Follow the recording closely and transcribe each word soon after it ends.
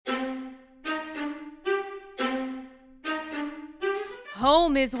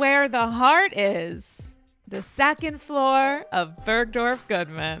Home is where the heart is. The second floor of Bergdorf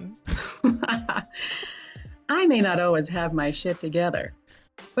Goodman. I may not always have my shit together,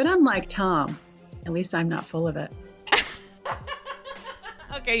 but unlike Tom, at least I'm not full of it.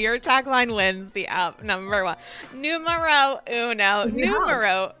 Okay, your tagline wins the app number one. Numero uno.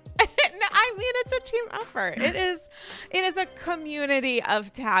 Numero. I mean, it's a team effort. It is a community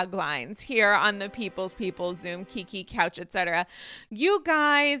of taglines here on the People's Zoom, Kiki, Couch, etc. You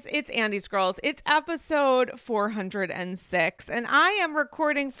guys, it's Andy's Girls. It's episode 406, and I am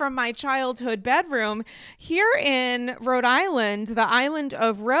recording from my childhood bedroom here in Rhode Island, the island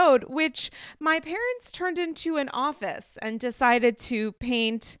of Rhode, which my parents turned into an office and decided to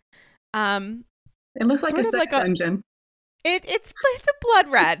paint. It looks like a sex dungeon. It's a blood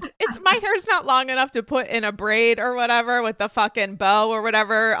red. It's my hair's not long enough to put in a braid or whatever with the fucking bow or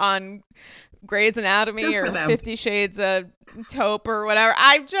whatever on Grey's Anatomy or 50 Shades of Taupe or whatever.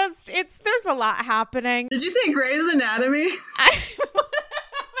 There's a lot happening. Did you say Grey's Anatomy?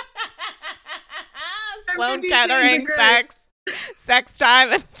 Sloan Kettering, sex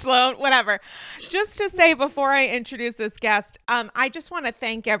time and Sloan, whatever. Just to say before I introduce this guest, I just want to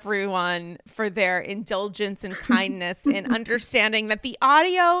thank everyone for their indulgence and kindness in understanding that the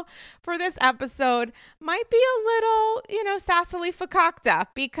audio for this episode might be a little, sassily fakakta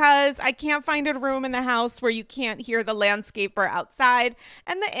because I can't find a room in the house where you can't hear the landscaper outside,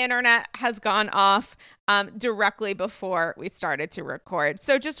 and the internet has gone off directly before we started to record.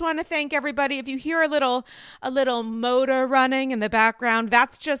 So just want to thank everybody. If you hear a little motor running in the background,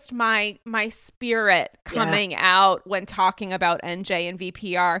 that's just my spirit coming out when talking about NJ and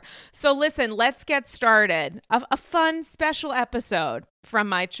VPR. So listen, let's get started. A fun special episode from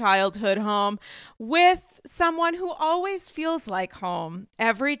my childhood home with someone who always feels like home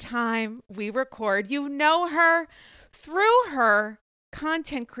every time we record. You know her through her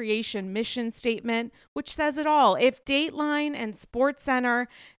content creation mission statement, which says it all. If Dateline and SportsCenter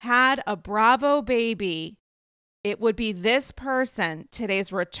had a Bravo baby, it would be this person,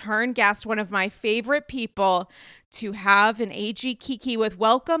 today's return guest, one of my favorite people to have an AG Kiki with.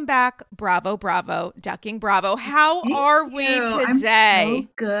 Welcome back, Bravo, Ducking Bravo. How are we today? I'm so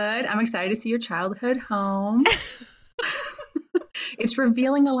good. I'm excited to see your childhood home. It's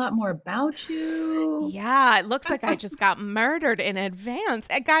revealing a lot more about you. Yeah, it looks like I just got murdered in advance.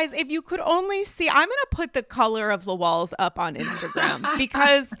 Guys, if you could only see, I'm going to put the color of the walls up on Instagram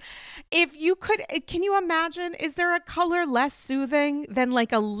because if you could, can you imagine, is there a color less soothing than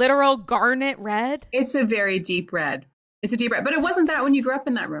like a literal garnet red? It's a very deep red. It's a deep red, but it wasn't that when you grew up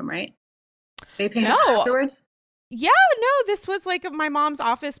in that room, right? They painted it afterwards? Yeah, no, this was like my mom's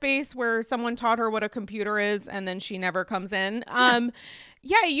office space where someone taught her what a computer is and then she never comes in.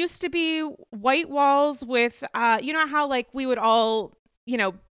 Yeah, it used to be white walls with, you know how like we would all,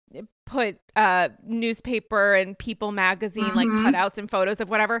 put newspaper and People magazine, like cutouts and photos of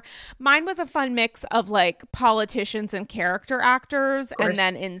whatever. Mine was a fun mix of like politicians and character actors and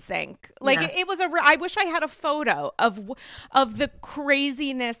then NSYNC. Like it was I wish I had a photo of the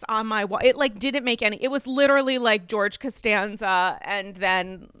craziness on my wall. It like didn't make any, it was literally like George Costanza and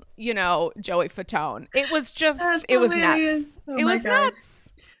then, Joey Fatone. It was just, it was nuts. It was nuts.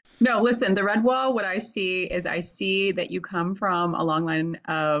 No, listen, the red wall, what I see that you come from a long line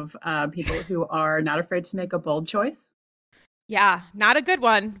of people who are not afraid to make a bold choice. Yeah, not a good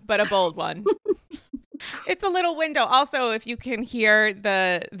one, but a bold one. It's a little window. Also, if you can hear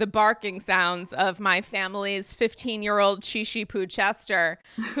the barking sounds of my family's 15-year-old Shishi Poo Chester,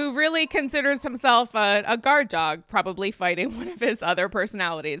 who really considers himself a guard dog, probably fighting one of his other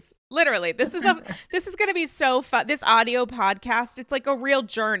personalities. Literally, this is going to be so fun. This audio podcast, it's like a real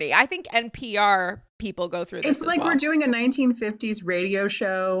journey. I think NPR people go through this. It's like we're doing a 1950s radio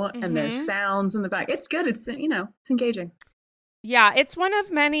show, and there's sounds in the back. It's good. It's it's engaging. Yeah, it's one of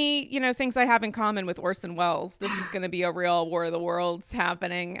many, things I have in common with Orson Welles. This is going to be a real War of the Worlds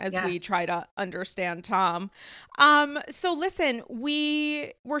happening as we try to understand Tom. So listen,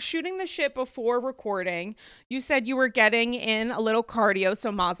 we were shooting the shit before recording. You said you were getting in a little cardio,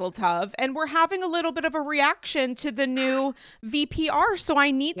 so mazel tov, and we're having a little bit of a reaction to the new VPR. So I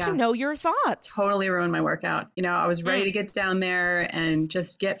need to know your thoughts. Totally ruined my workout. I was ready to get down there and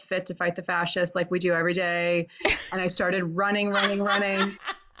just get fit to fight the fascists like we do every day. And I started running.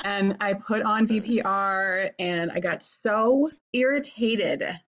 And I put on VPR and I got so irritated.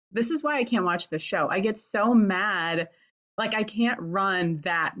 This is why I can't watch the show. I get so mad. Like I can't run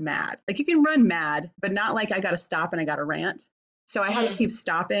that mad. Like you can run mad, but not like I got to stop and I got to rant. So I had to keep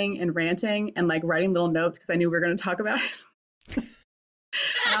stopping and ranting and like writing little notes because I knew we were going to talk about it.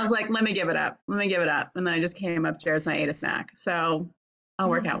 And I was like, let me give it up. And then I just came upstairs and I ate a snack. So I'll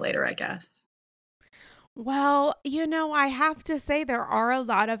work Mm. out later, I guess. Well, I have to say there are a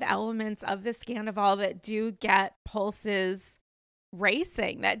lot of elements of the Scandival that do get pulses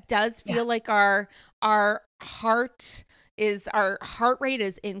racing. That does Yeah. feel like our heart rate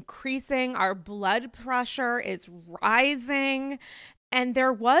is increasing, our blood pressure is rising. And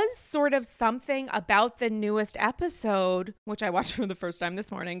there was sort of something about the newest episode, which I watched for the first time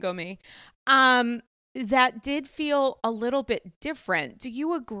this morning, go me, um, that did feel a little bit different. Do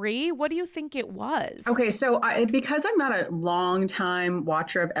you agree? What do you think it was? Okay, so because I'm not a long time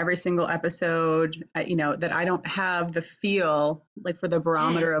watcher of every single episode, that I don't have the feel like for the Mm.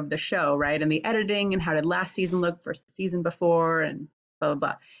 barometer of the show, right? And the editing and how did last season look versus the season before and blah, blah,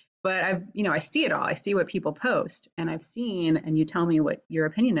 blah. But I see it all. I see what people post and I've seen, and you tell me what your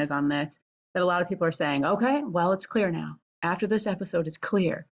opinion is on this, that a lot of people are saying, okay, well, it's clear now. After this episode, it's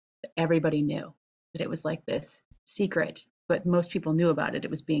clear that everybody knew that it was like this secret, but most people knew about it. It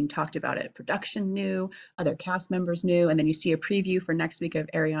was being talked about it. Production knew, other cast members knew, and then you see a preview for next week of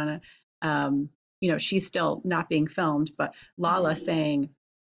Ariana. She's still not being filmed, but Lala Mhm. saying,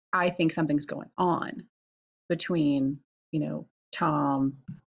 "I think something's going on between Tom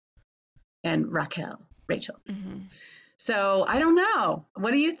and Rachel." Mhm. So I don't know.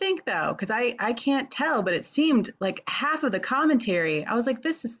 What do you think though? Because I can't tell, but it seemed like half of the commentary. I was like,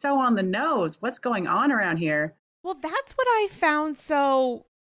 this is so on the nose. What's going on around here? Well, that's what I found so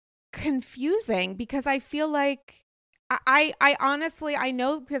confusing because I feel like I honestly I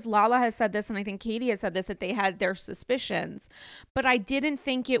know because Lala has said this and I think Katie has said this that they had their suspicions, but I didn't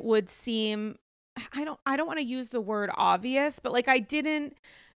think it would seem I don't want to use the word obvious, but like I didn't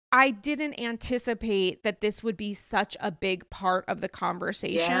anticipate that this would be such a big part of the Yeah,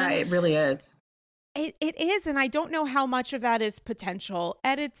 conversation. it really is. It is, and I don't know how much of that is potential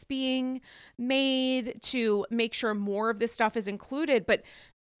edits being made to make sure more of this stuff is included, but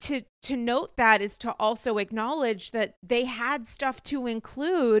to note that is to also acknowledge that they had stuff to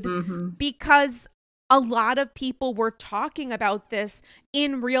include Hmm. because a lot of people were talking about this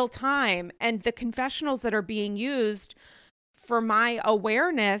in real time, and the confessionals that are being used for my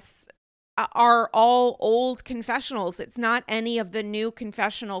awareness are all old confessionals. It's not any of the new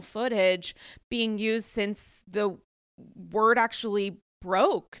confessional footage being used since the word actually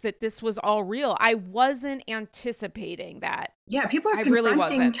broke that this was all real. I wasn't anticipating that. Yeah, people are I really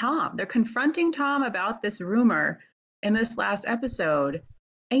confronting wasn't. Tom. They're confronting Tom about this rumor in this last episode.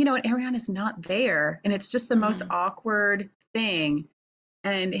 And and Ariana's not there. And it's just the most Mm. awkward thing.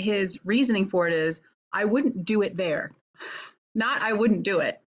 And his reasoning for it is, I wouldn't do it there. Not, I wouldn't do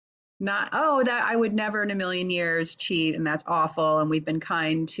it. Not, oh, that I would never in a million years cheat and that's awful. And we've been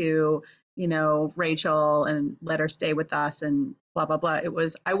kind to, Rachel and let her stay with us and blah, blah, blah. It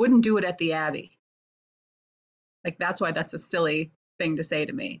was, I wouldn't do it at the Abbey. Like that's why that's a silly thing to say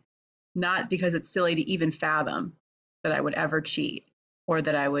to me. Not because it's silly to even fathom that I would ever cheat or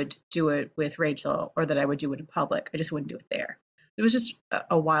that I would do it with Rachel or that I would do it in public. I just wouldn't do it there. It was just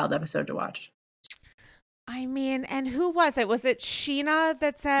a wild episode to watch. I mean, and who was it? Was it Sheena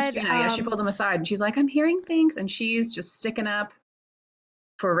that said, Sheena, yeah, she pulled him aside and she's like, I'm hearing things. And she's just sticking up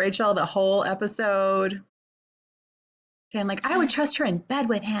for Rachel the whole episode, saying, like, I would and trust her in bed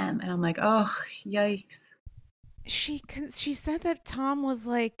with him. And I'm like, oh, yikes. she said that Tom was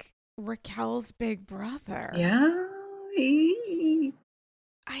like Raquel's big brother. Yeah.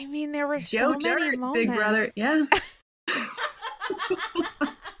 I mean, there were Joe so many Dirt, big brother. moments. Yeah.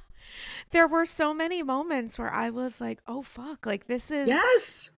 There were so many moments where I was like, oh, fuck. Like, this is,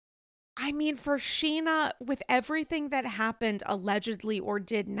 Yes. I mean, for Sheena, with everything that happened allegedly or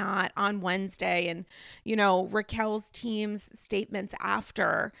did not on Wednesday, and, Raquel's team's statements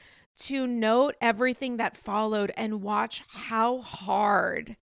after, to note everything that followed and watch how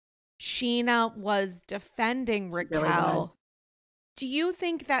hard Sheena was defending It really Raquel. was. Do you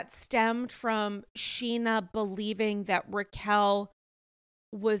think that stemmed from Sheena believing that Raquel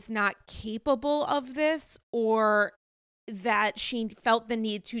was not capable of this, or that she felt the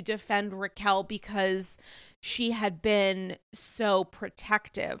need to defend Raquel because she had been so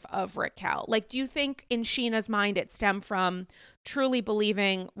protective of Raquel? Like, do you think in Sheena's mind it stemmed from truly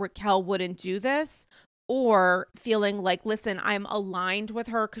believing Raquel wouldn't do this, or feeling like, listen, I'm aligned with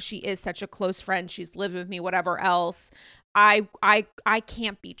her because she is such a close friend, she's lived with me, whatever else. I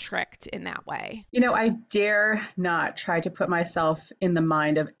can't be tricked in that way. I dare not try to put myself in the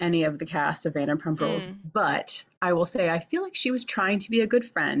mind of any of the cast of Vanderpump Rules, Mm. but I will say I feel like she was trying to be a good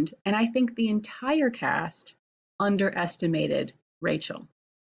friend, and I think the entire cast underestimated Rachel.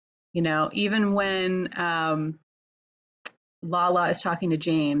 Even when Lala is talking to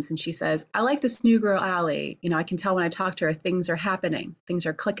James and she says, I like this new girl, Allie. You know, I can tell when I talk to her, things are happening, things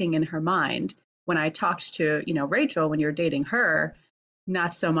are clicking in her mind. When I talked to, Rachel, when you're dating her,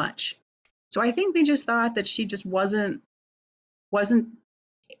 not so much. So I think they just thought that she just wasn't wasn't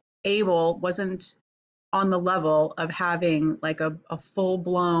on the level of having like a full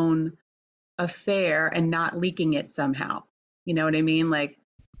blown affair and not leaking it somehow. You know what I mean? Like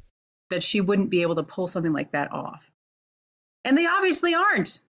that she wouldn't be able to pull something like that off. And they obviously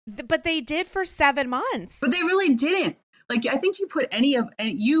aren't. But they did for 7 months. But they really didn't. Like, I think you put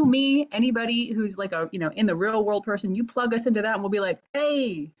you, me, anybody who's like in the real world person, you plug us into that and we'll be like,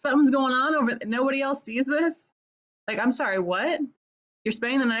 hey, something's going on over there. Nobody else sees this. Like, I'm sorry, what? You're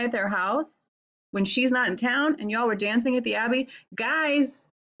spending the night at their house when she's not in town and y'all were dancing at the Abbey? Guys,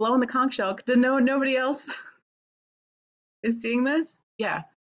 blowing the conch shell. Nobody else is seeing this? Yeah.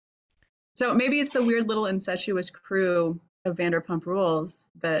 So maybe it's the weird little incestuous crew of Vanderpump Rules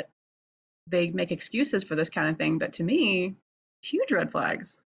that they make excuses for this kind of thing. But to me, huge red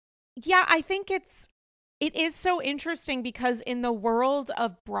flags. Yeah, I think it is so interesting because in the world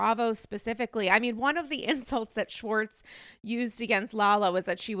of Bravo specifically, I mean, one of the insults that Schwartz used against Lala was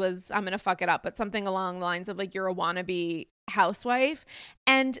that she was, I'm going to fuck it up, but something along the lines of like, you're a wannabe housewife.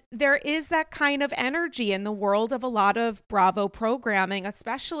 And there is that kind of energy in the world of a lot of Bravo programming,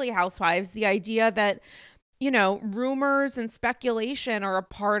 especially Housewives, the idea that rumors and speculation are a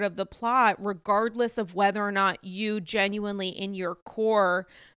part of the plot, regardless of whether or not you genuinely in your core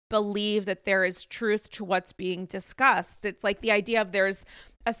believe that there is truth to what's being discussed. It's like the idea of there's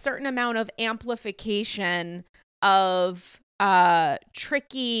a certain amount of amplification of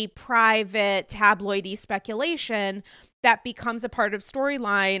tricky, private, tabloidy speculation that becomes a part of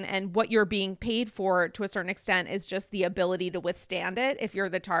storyline, and what you're being paid for to a certain extent is just the ability to withstand it if you're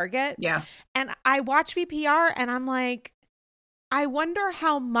the target. Yeah. And I watch VPR and I'm like, I wonder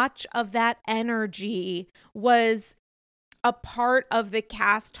how much of that energy was a part of the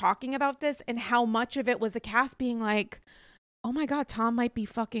cast talking about this and how much of it was the cast being like, oh my God, Tom might be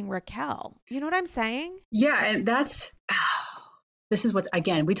fucking Raquel. You know what I'm saying? Yeah. And this is what's,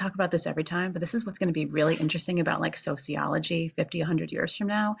 again, we talk about this every time, but this is what's going to be really interesting about like sociology 50, 100 years from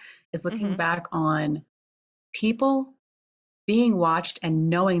now is looking back on people being watched and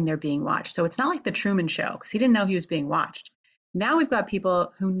knowing they're being watched. So it's not like the Truman Show because he didn't know he was being watched. Now we've got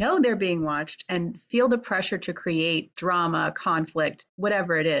people who know they're being watched and feel the pressure to create drama, conflict,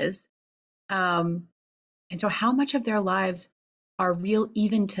 whatever it is. And so how much of their lives are real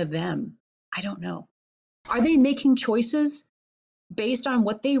even to them? I don't know. Are they making choices based on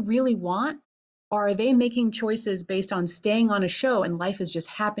what they really want? Or are they making choices based on staying on a show and life is just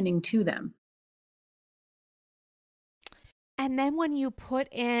happening to them? And then when you put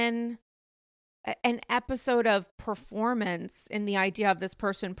in an episode of performance in the idea of this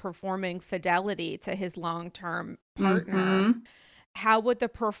person performing fidelity to his long-term partner, how would the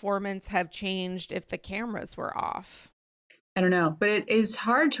performance have changed if the cameras were off? I don't know, but it is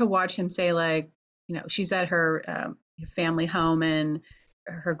hard to watch him say like, she's at her family home and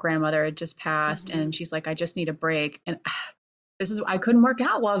her grandmother had just passed and she's like, I just need a break. And I couldn't work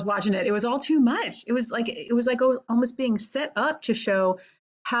out while I was watching it. It was all too much. It was like almost being set up to show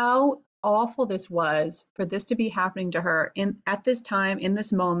how awful this was for this to be happening to her at this time, in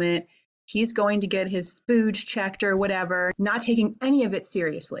this moment. He's going to get his spooge checked or whatever, not taking any of it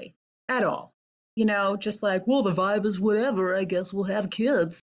seriously at all. Just like, well, the vibe is whatever. I guess we'll have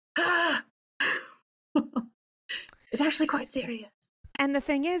kids. It's actually quite serious. And the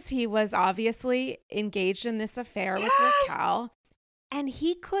thing is, he was obviously engaged in this affair with Raquel, and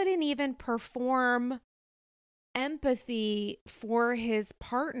he couldn't even perform empathy for his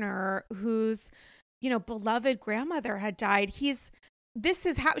partner whose, beloved grandmother had died. This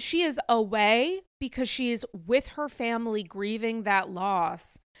is how she is away because she is with her family grieving that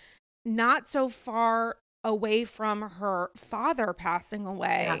loss, not so far away from her father passing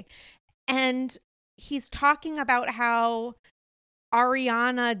away. Yeah. And he's talking about how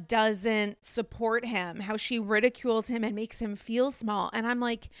Ariana doesn't support him, how she ridicules him and makes him feel small. And I'm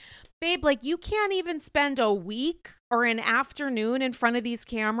like, babe, like you can't even spend a week or an afternoon in front of these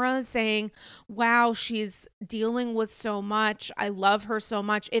cameras saying, wow, she's dealing with so much. I love her so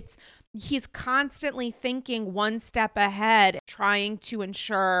much. He's constantly thinking one step ahead, trying to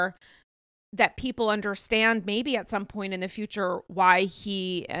ensure that people understand maybe at some point in the future why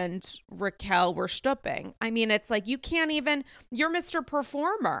he and Raquel were stooping. I mean, it's like, you can't even, you're Mr.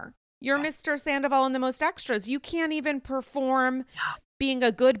 Performer. You're Mr. Sandoval in The Most Extras. You can't even perform being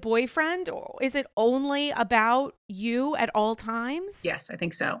a good boyfriend. Is it only about you at all times? Yes, I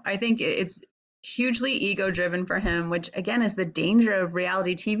think so. I think it's hugely ego driven for him, which again is the danger of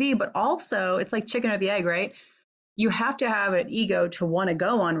reality TV, but also it's like chicken or the egg, right? You have to have an ego to want to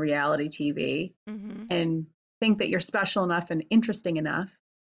go on reality TV Mm-hmm. and think that you're special enough and interesting enough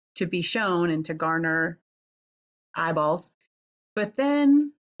to be shown and to garner eyeballs. But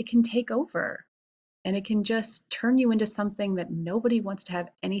then it can take over and it can just turn you into something that nobody wants to have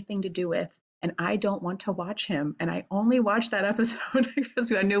anything to do with. And I don't want to watch him. And I only watched that episode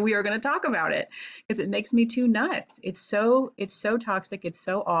because I knew we were going to talk about it because it makes me too nuts. It's so toxic. It's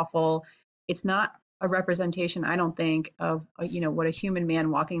so awful. It's not a representation, I don't think, of what a human man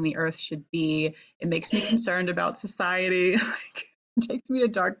walking the earth should be. It makes me concerned about society. It takes me to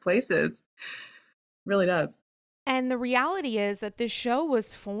dark places. It really does. And the reality is that this show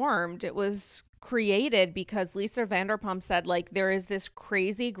was formed, it was created because Lisa Vanderpump said, like, there is this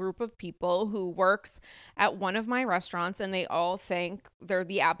crazy group of people who works at one of my restaurants and they all think they're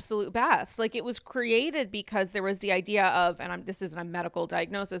the absolute best. Like, it was created because there was the idea of, and this isn't a medical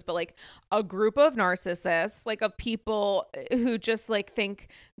diagnosis, but like a group of narcissists, like of people who just like think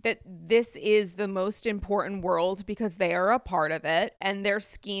that this is the most important world because they are a part of it and they're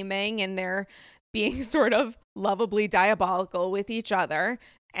scheming and they're being sort of lovably diabolical with each other.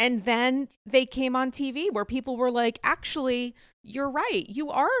 And then they came on TV where people were like, actually, you're right. You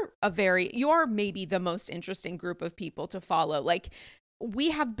are maybe the most interesting group of people to follow. Like,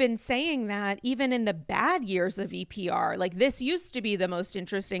 we have been saying that even in the bad years of EPR. Like, this used to be the most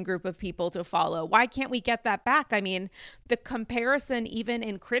interesting group of people to follow. Why can't we get that back? I mean, the comparison, even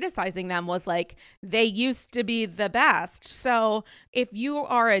in criticizing them, was like, they used to be the best. So if you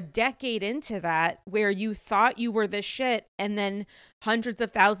are a decade into that, where you thought you were the shit, and then hundreds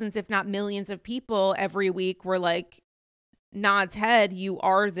of thousands, if not millions of people every week were like, nods head, you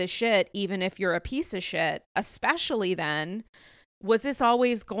are the shit, even if you're a piece of shit, especially then, was this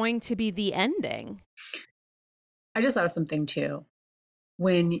always going to be the ending? I just thought of something too.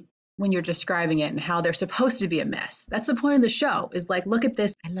 When you're describing it and how they're supposed to be a mess. That's the point of the show, is like, look at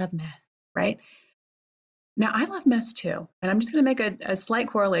this. I love mess, right? Now I love mess too. And I'm just gonna make a slight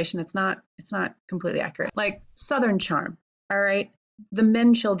correlation. It's not completely accurate. Like Southern Charm, all right? The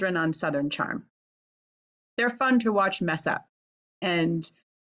men children on Southern Charm. They're fun to watch mess up. And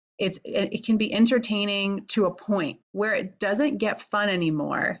it can be entertaining to a point where it doesn't get fun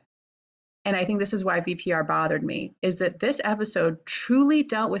anymore. And I think this is why VPR bothered me, is that this episode truly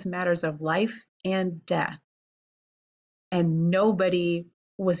dealt with matters of life and death, and nobody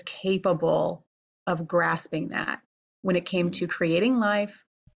was capable of grasping that when it came to creating life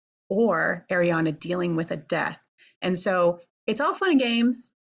or Ariana dealing with a death. And so it's all fun and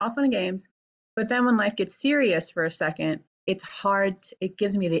games, but then when life gets serious for a second, it's hard, it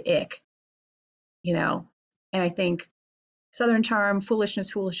gives me the ick, you know? And I think Southern Charm,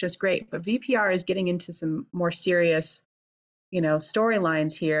 foolishness, great. But VPR is getting into some more serious,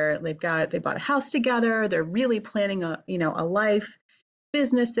 storylines here. They bought a house together. They're really planning a life,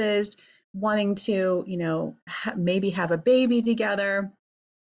 businesses, wanting to, maybe have a baby together.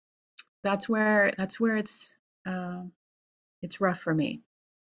 That's where it's rough for me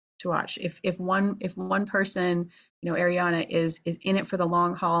to watch. If one person, Ariana is in it for the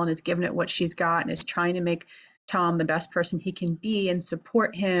long haul and is giving it what she's got and is trying to make Tom the best person he can be and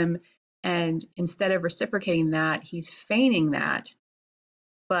support him, and instead of reciprocating that, he's feigning that,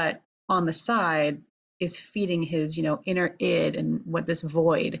 but on the side is feeding his, inner id and what this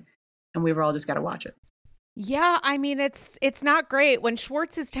void, and we've all just got to watch it. Yeah, I mean, it's not great when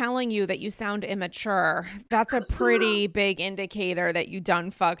Schwartz is telling you that you sound immature. That's a pretty big indicator that you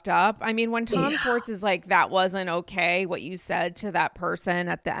done fucked up. I mean, when Tom Yeah. Schwartz is like, that wasn't okay what you said to that person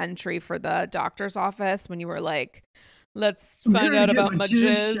at the entry for the doctor's office, when you were like, let's I'm find here to out get about my my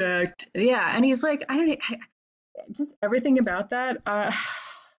jizz jizz. checked. Yeah, and he's like, I don't just everything about that.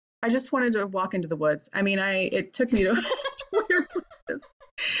 I just wanted to walk into the woods. I mean, it took me to, to weird places.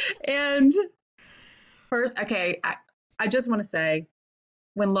 And first, okay, I just want to say,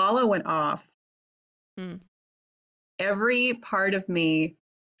 when Lala went off, Mm. every part of me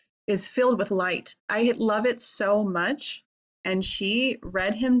is filled with light. I love it so much. And she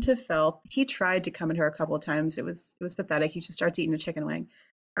read him to filth. He tried to come at her a couple of times. It was pathetic. He just starts eating a chicken wing.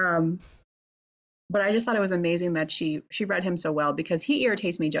 Um, but I just thought it was amazing that she read him so well, because he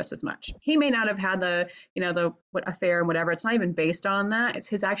irritates me just as much. He may not have had the what affair and whatever. It's not even based on that. It's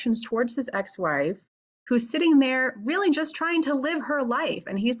his actions towards his ex-wife, who's sitting there really just trying to live her life,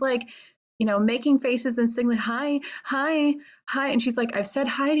 and he's like, making faces and signaling, hi, hi, hi, and she's like, I've said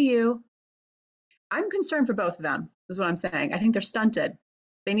hi to you. I'm concerned for both of them. Is what I'm saying. I think they're stunted.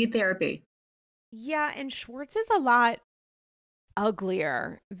 They need therapy. Yeah, and Schwartz is a lot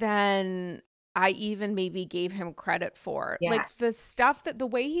uglier than I even maybe gave him credit for. Yeah. Like the stuff that the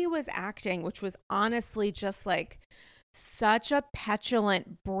way he was acting, which was honestly just like such a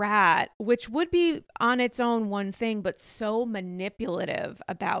petulant brat, which would be on its own one thing, but so manipulative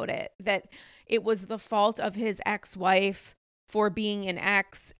about it that it was the fault of his ex-wife for being an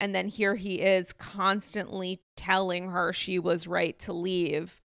ex. And then here he is constantly telling her she was right to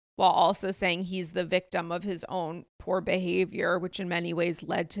leave while also saying he's the victim of his own poor behavior, which in many ways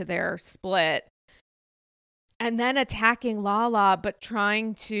led to their split. And then attacking Lala, but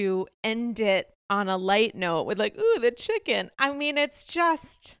trying to end it on a light note with like, ooh, the chicken. I mean, it's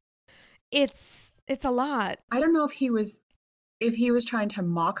just, it's a lot. I don't know if he was trying to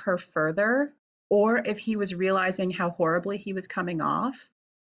mock her further or if he was realizing how horribly he was coming off.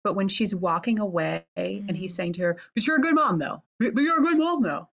 But when she's walking away and he's saying to her, "But you're a good mom though. But you're a good mom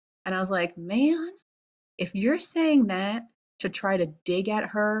though." And I was like, "Man, if you're saying that to try to dig at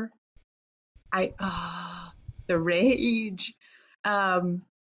her, the rage. Um,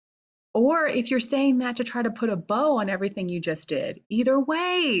 or if you're saying that to try to put a bow on everything you just did. Either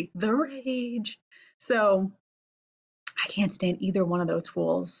way, the rage." So I can't stand either one of those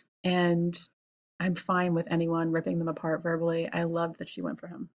fools. And I'm fine with anyone ripping them apart verbally. I love that she went for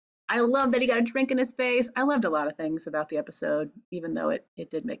him. I love that he got a drink in his face. I loved a lot of things about the episode, even though it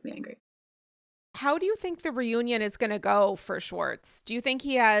did make me angry. How do you think the reunion is going to go for Schwartz? Do you think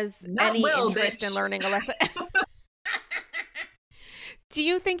he has Not any well, interest bitch. in learning a lesson? Do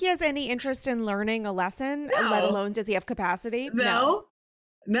you think he has any interest in learning a lesson, let No. alone does he have capacity? No.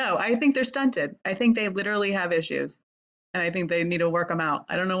 No, I think they're stunted. I think they literally have issues, and I think they need to work them out.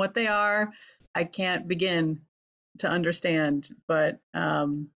 I don't know what they are. I can't begin to understand, but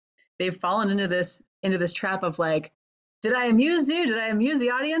they've fallen into this trap of like, did I amuse you? Did I amuse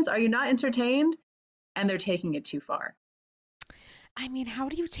the audience? Are you not entertained? And they're taking it too far. I mean, how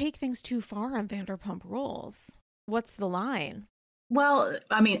do you take things too far on Vanderpump Rules? What's the line? Well,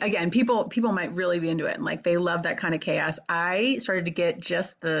 I mean, again, people might really be into it and like they love that kind of chaos. I started to get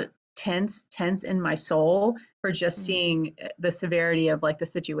just the tense in my soul for just seeing the severity of like the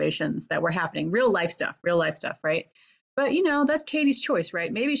situations that were happening, real life stuff, right? But you know, that's Katie's choice,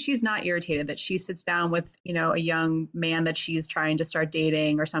 right? Maybe she's not irritated that she sits down with, you know, a young man that she's trying to start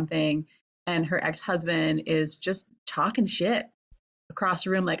dating or something, and her ex-husband is just talking shit across the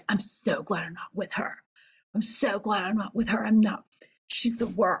room like, "I'm so glad I'm not with her. I'm so glad I'm not with her. I'm not. She's the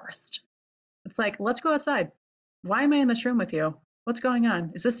worst." It's like, let's go outside. Why am I in this room with you? What's going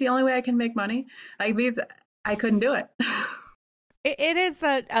on? Is this the only way I can make money? Like these, I couldn't do it. It is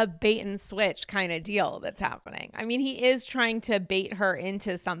a bait and switch kind of deal that's happening. I mean, he is trying to bait her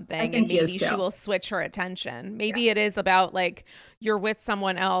into I something think and he is maybe too. she will switch her attention. Maybe it is about like, you're with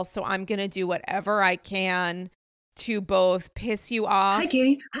someone else, so I'm going to do whatever I can to both piss you off. Hi,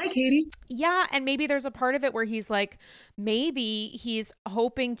 Katie. Hi, Katie. Yeah, and maybe there's a part of it where he's like, maybe he's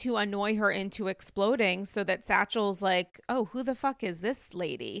hoping to annoy her into exploding so that Satchel's like, oh, who the fuck is this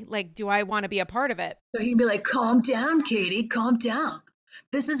lady? Like, do I want to be a part of it? So he can be like, "Calm down, Katie. Calm down.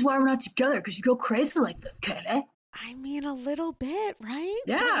 This is why we're not together because you go crazy like this, Katie." I mean, a little bit, right?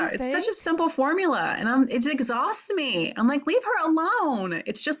 Don't Yeah, you it's think? such a simple formula, and it exhausts me. I'm like, leave her alone.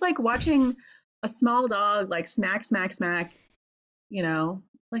 It's just like watching a small dog like smack, smack, smack. You know,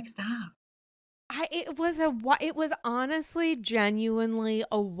 like stop. It was honestly genuinely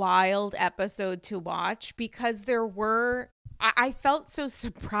a wild episode to watch because I felt so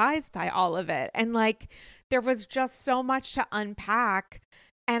surprised by all of it, and like there was just so much to unpack.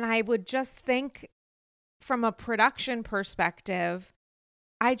 And I would just think from a production perspective,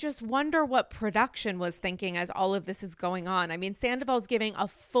 I just wonder what production was thinking as all of this is going on. I mean, Sandoval's giving a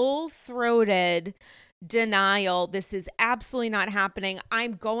full-throated denial. This is absolutely not happening.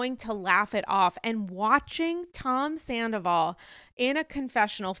 I'm going to laugh it off. And watching Tom Sandoval in a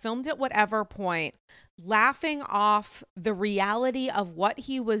confessional, filmed at whatever point, laughing off the reality of what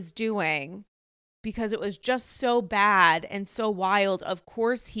he was doing because it was just so bad and so wild. Of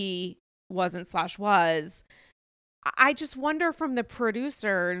course he wasn't/was. I just wonder from the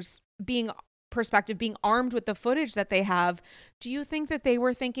producers perspective, being armed with the footage that they have, do you think that they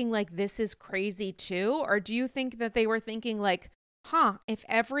were thinking like this is crazy too? Or do you think that they were thinking like, if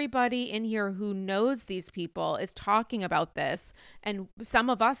everybody in here who knows these people is talking about this, and some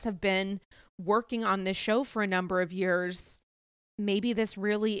of us have been working on this show for a number of years, maybe this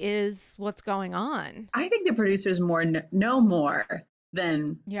really is what's going on? I think the producers know more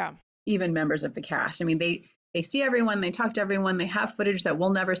than Yeah. even members of the cast. I mean, they see everyone, they talk to everyone, they have footage that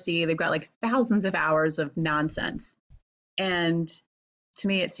we'll never see. They've got like thousands of hours of nonsense. And to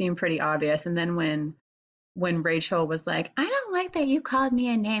me, it seemed pretty obvious. And then when when Rachel was like, I don't like that you called me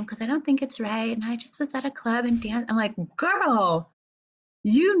a name because I don't think it's right. And I just was at a club and danced. I'm like, girl,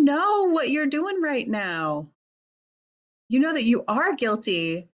 you know what you're doing right now. You know that you are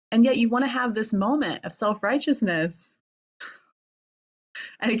guilty, and yet you want to have this moment of self righteousness.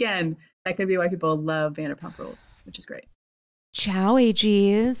 And again, that could be why people love Vanderpump Rules, which is great. Ciao,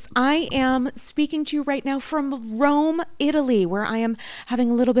 AGs. I am speaking to you right now from Rome, Italy, where I am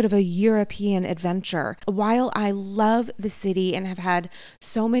having a little bit of a European adventure. While I love the city and have had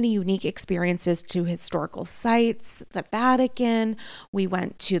so many unique experiences to historical sites, the Vatican, we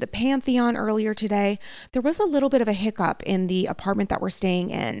went to the Pantheon earlier today, there was a little bit of a hiccup in the apartment that we're staying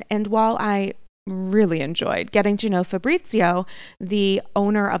in. And while I really enjoyed getting to know Fabrizio, the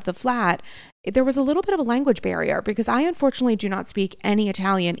owner of the flat, there was a little bit of a language barrier because I unfortunately do not speak any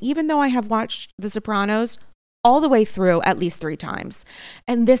Italian, even though I have watched The Sopranos all the way through at least 3 times.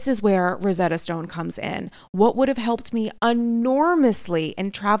 And this is where Rosetta Stone comes in. What would have helped me enormously in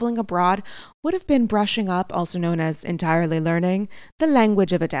traveling abroad would have been brushing up, also known as entirely learning, the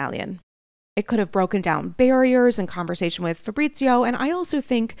language of Italian. It could have broken down barriers in conversation with Fabrizio, and I also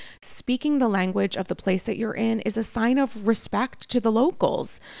think speaking the language of the place that you're in is a sign of respect to the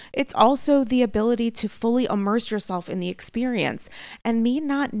locals. It's also the ability to fully immerse yourself in the experience. And me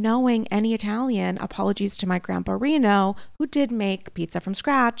not knowing any Italian, apologies to my grandpa Reno, who did make pizza from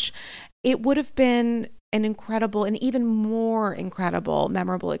scratch, it would have been an incredible and even more incredible,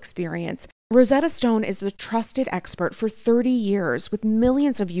 memorable experience. Rosetta Stone is the trusted expert for 30 years with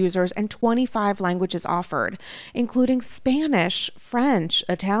millions of users and 25 languages offered, including Spanish, French,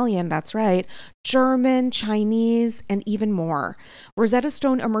 Italian, that's right, German, Chinese, and even more. Rosetta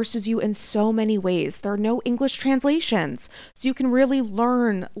Stone immerses you in so many ways. There are no English translations, so you can really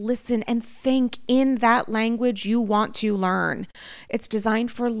learn, listen, and think in that language you want to learn. It's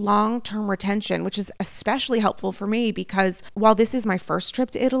designed for long-term retention, which is especially helpful for me because while this is my first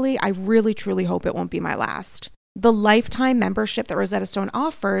trip to Italy, I really truly hope it won't be my last. The lifetime membership that Rosetta Stone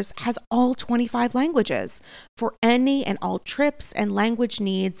offers has all 25 languages for any and all trips and language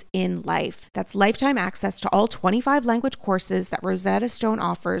needs in life. That's lifetime access to all 25 language courses that Rosetta Stone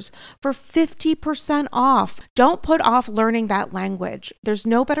offers for 50% off. Don't put off learning that language. There's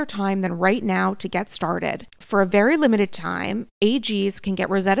no better time than right now to get started. For a very limited time, AGs can get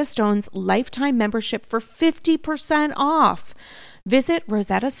Rosetta Stone's lifetime membership for 50% off. Visit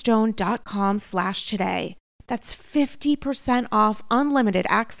rosettastone.com/today. That's 50% off unlimited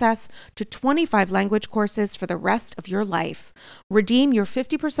access to 25 language courses for the rest of your life. Redeem your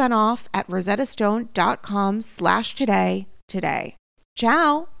 50% off at rosettastone.com/today today.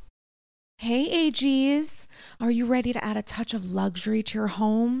 Ciao. Hey, AGs. Are you ready to add a touch of luxury to your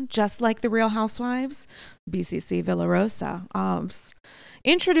home, just like the Real Housewives? BCC Villa Rosa, OBS.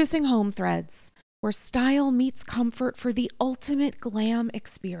 Introducing Home Threads, where style meets comfort for the ultimate glam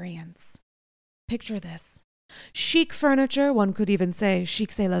experience. Picture this. Chic furniture, one could even say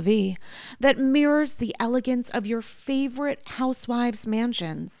chic c'est la vie, that mirrors the elegance of your favorite housewives'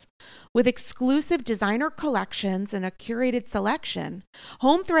 mansions. With exclusive designer collections and a curated selection,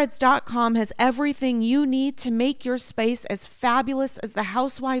 HomeThreads.com has everything you need to make your space as fabulous as the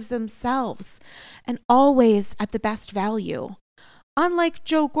housewives themselves, and always at the best value. Unlike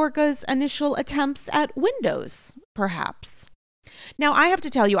Joe Gorga's initial attempts at windows, perhaps. Now, I have to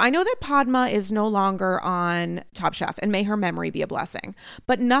tell you, I know that Padma is no longer on Top Chef, and may her memory be a blessing,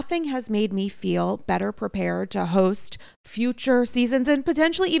 but nothing has made me feel better prepared to host future seasons and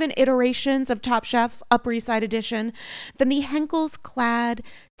potentially even iterations of Top Chef Upper East Side Edition than the Henkel's Clad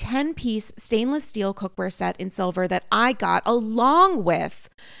 10-piece stainless steel cookware set in silver that I got, along with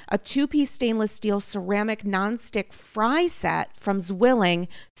a 2-piece stainless steel ceramic nonstick fry set from Zwilling,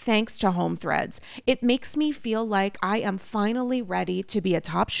 thanks to Home Threads. It makes me feel like I am finally ready to be a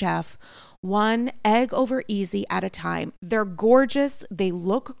top chef, one egg over easy at a time. They're gorgeous. They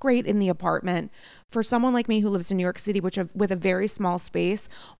look great in the apartment. For someone like me who lives in New York City, with a very small space,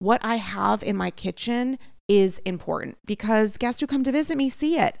 what I have in my kitchen is important because guests who come to visit me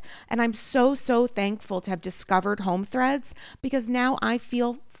see it. And I'm so, so thankful to have discovered Home Threads because now I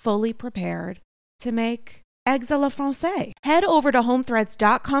feel fully prepared to make eggs a la Francais. Head over to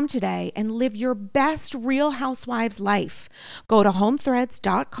homethreads.com today and live your best Real Housewives life. Go to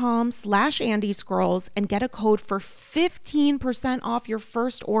homethreads.com/Andy Scrolls and get a code for 15% off your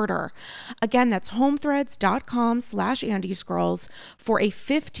first order. Again, that's homethreads.com/Andy Scrolls for a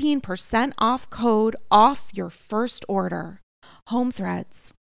 15% off code off your first order. Home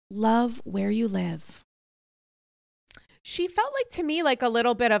Threads. Love where you live. She felt like to me like a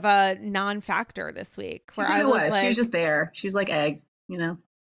little bit of a non-factor this week where I was like, she was just there. She was like egg, you know.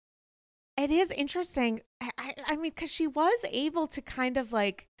 it is interesting. I mean, because she was able to kind of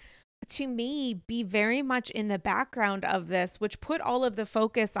like, to me, be very much in the background of this, which put all of the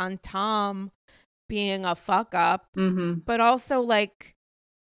focus on Tom being a fuck up, Mm-hmm. but also like,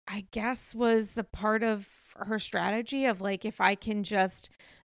 I guess was a part of her strategy of like, if I can just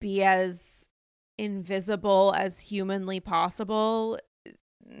be as invisible as humanly possible,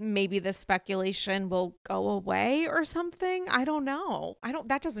 maybe the speculation will go away or something. I don't know.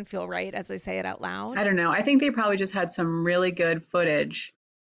 That doesn't feel right as I say it out loud. I don't know. I think they probably just had some really good footage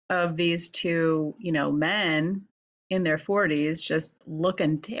of these two, men in their 40s just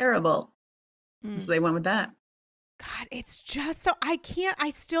looking terrible. So Mm. they went with that. God, it's just so I can't.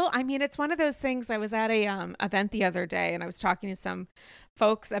 I mean, it's one of those things. I was at a event the other day, and I was talking to some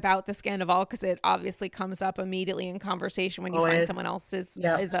folks about the Scandival because it obviously comes up immediately in conversation when you find someone Always. else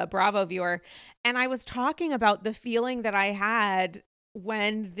Yep. is a Bravo viewer, and I was talking about the feeling that I had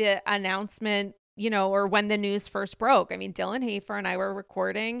when the announcement, or when the news first broke. I mean, Dylan Hafer and I were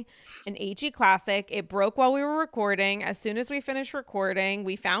recording an AG Classic. It broke while we were recording. As soon as we finished recording,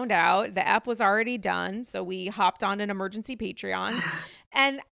 we found out the app was already done. So we hopped on an emergency Patreon.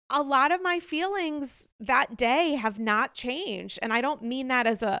 And a lot of my feelings that day have not changed. And I don't mean that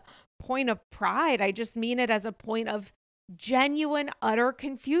as a point of pride. I just mean it as a point of genuine, utter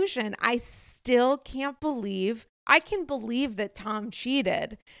confusion. I still can't believe, I can believe that Tom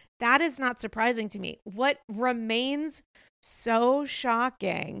cheated. That is not surprising to me. What remains so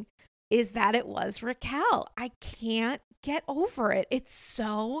shocking is that it was Raquel. I can't get over it. It's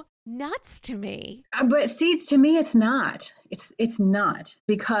so nuts to me. But see, to me, it's not. It's not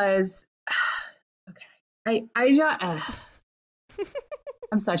because okay,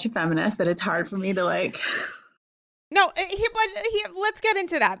 I'm such a feminist that it's hard for me to like. No, let's get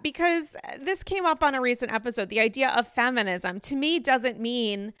into that because this came up on a recent episode. The idea of feminism to me doesn't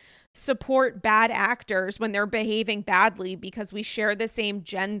mean support bad actors when they're behaving badly because we share the same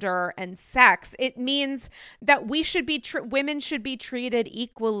gender and sex. It means that women should be treated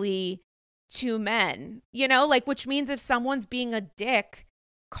equally to men, like, which means if someone's being a dick,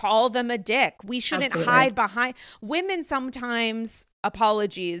 call them a dick. We shouldn't Absolutely. hide behind women sometimes,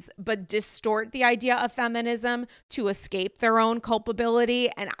 apologies, but distort the idea of feminism to escape their own culpability,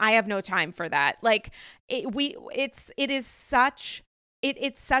 and I have no time for that. Like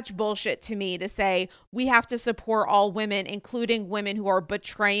it's such bullshit to me to say we have to support all women, including women who are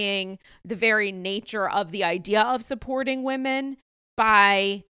betraying the very nature of the idea of supporting women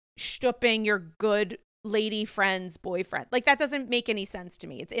by stooping your good lady friend's boyfriend. Like, that doesn't make any sense to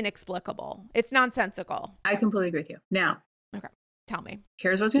me. It's inexplicable. It's nonsensical. I completely agree with you. Now, Okay. Tell me.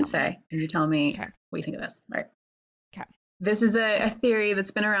 here's what I was going to say, and you tell me Okay. what you think of this. All right. Okay. This is a theory that's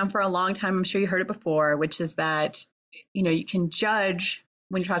been around for a long time. I'm sure you heard it before, which is that, you can judge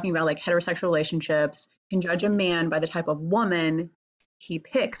when you're talking about like heterosexual relationships, you can judge a man by the type of woman he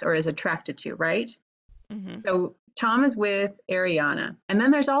picks or is attracted to, right? Mm-hmm. So Tom is with Ariana. And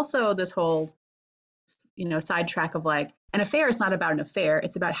then there's also this whole, sidetrack of like, an affair is not about an affair.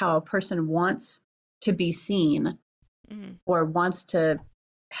 It's about how a person wants to be seen Mm-hmm. or wants to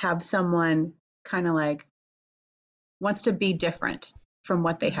have someone kind of like, wants to be different from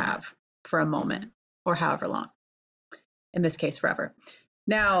what they Mm-hmm. have for a moment or however long. In this case, forever.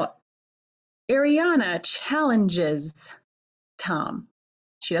 Now, Ariana challenges Tom.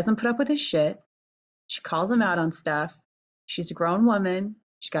 She doesn't put up with his shit. She calls him out on stuff. She's a grown woman.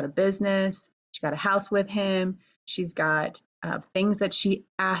 She's got a business. She's got a house with him. She's got things that she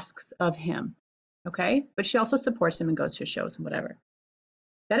asks of him. Okay. But she also supports him and goes to his shows and whatever.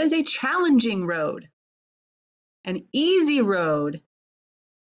 That is a challenging road. An easy road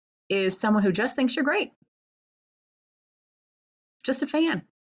is someone who just thinks you're great. Just a fan.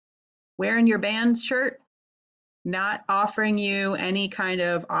 Wearing your band's shirt, not offering you any kind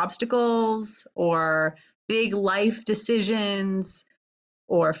of obstacles or big life decisions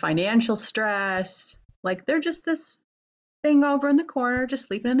or financial stress. Like they're just this thing over in the corner, just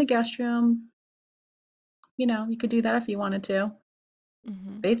sleeping in the guest room. You could do that if you wanted to.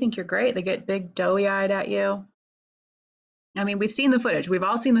 Mm-hmm. They think you're great. They get big doughy eyed at you. I mean, we've seen the footage. We've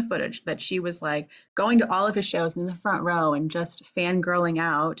all seen the footage that she was like going to all of his shows in the front row and just fangirling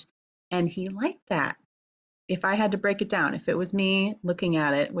out. And he liked that. If I had to break it down, if it was me looking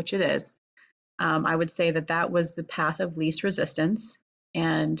at it, which it is, I would say that that was the path of least resistance.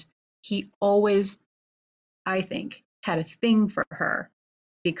 And he always, I think, had a thing for her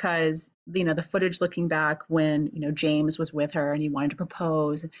because, the footage looking back when, James was with her and he wanted to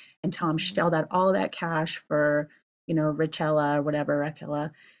propose and Tom Mm-hmm. shelled out all of that cash for, Richella or whatever,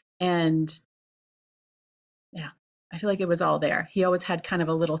 Raquella. And yeah, I feel like it was all there. He always had kind of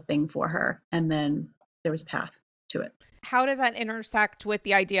a little thing for her, and then there was a path to it. How does that intersect with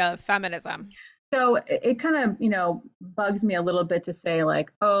the idea of feminism? So it kind of, bugs me a little bit to say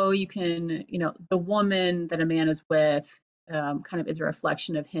like, oh, you can, the woman that a man is with kind of is a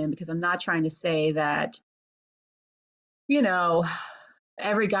reflection of him, because I'm not trying to say that, you know,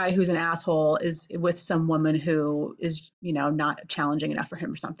 every guy who's an asshole is with some woman who is, not challenging enough for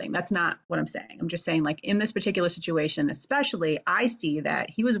him or something. That's not what I'm saying. I'm just saying, like, in this particular situation, especially, I see that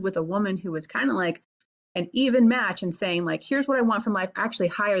he was with a woman who was kind of like an even match and saying, like, here's what I want from life, actually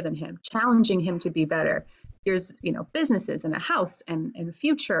higher than him, challenging him to be better. Here's, businesses and a house and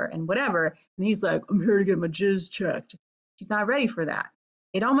future and whatever. And he's like, I'm here to get my jizz checked. He's not ready for that.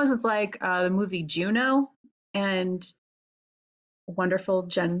 It almost is like the movie Juno, and wonderful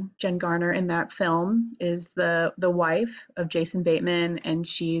Jen Garner in that film is the wife of Jason Bateman, and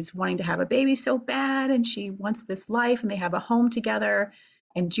she's wanting to have a baby so bad, and she wants this life, and they have a home together.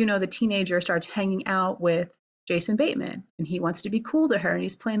 And Juno, the teenager, starts hanging out with Jason Bateman, and he wants to be cool to her, and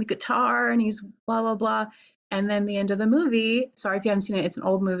he's playing the guitar, and he's blah blah blah. And then the end of the movie, sorry if you haven't seen it, it's an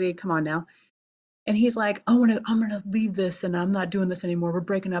old movie. Come on now. And he's like, I'm gonna leave this, and I'm not doing this anymore. We're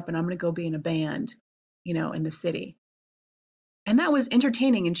breaking up, and I'm gonna go be in a band, in the city. And that was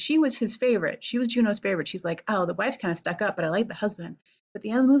entertaining. And she was his favorite. She was Juno's favorite. She's like, oh, the wife's kind of stuck up, but I like the husband. But at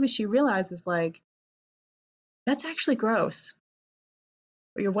the end of the movie, she realizes, like, that's actually gross.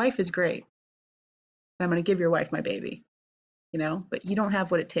 But your wife is great. And I'm going to give your wife my baby, but you don't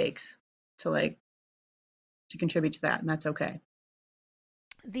have what it takes to, like, to contribute to that. And that's okay.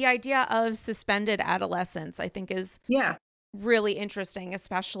 The idea of suspended adolescence, I think, is Yeah. really interesting,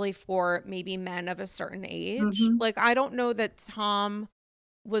 especially for maybe men of a certain age. Mm-hmm. Like, I don't know that Tom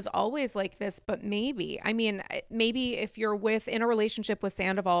was always like this, but maybe. I mean, maybe if you're in a relationship with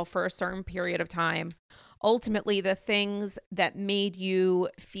Sandoval for a certain period of time, ultimately the things that made you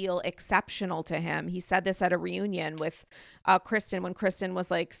feel exceptional to him. He said this at a reunion with Kristen, when Kristen was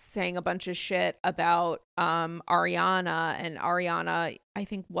like saying a bunch of shit about Ariana, and Ariana, I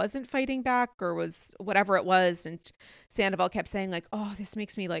think, wasn't fighting back, or was whatever it was. And Sandoval kept saying like, oh, this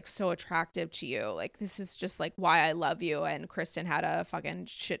makes me like so attractive to you. Like, this is just like why I love you. And Kristen had a fucking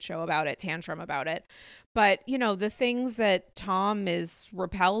shit show about it, tantrum about it. But, the things that Tom is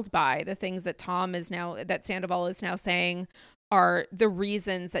repelled by, the things that that Sandoval is now saying are the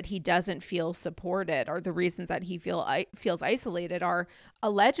reasons that he doesn't feel supported, or the reasons that he feels isolated, are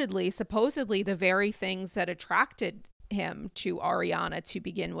allegedly, supposedly, the very things that attracted him to Ariana to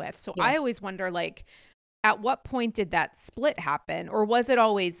begin with. So yeah. I always wonder, like, at what point did that split happen? Or was it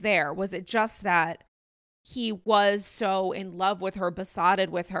always there? Was it just that he was so in love with her, besotted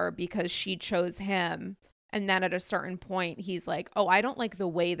with her because she chose him, and then at a certain point he's like, oh, I don't like the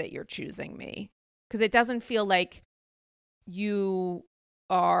way that you're choosing me, because it doesn't feel like you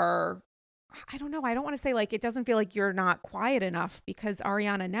are, I don't know, I don't want to say like, it doesn't feel like you're not quiet enough, because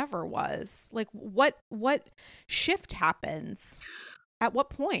Ariana never was. Like, what shift happens at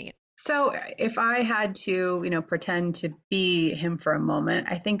what point? So if I had to, pretend to be him for a moment,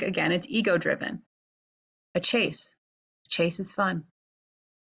 I think, again, it's ego driven. A chase. Chase is fun,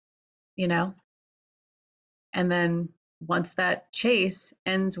 And then once that chase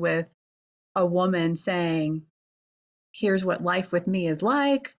ends with a woman saying, here's what life with me is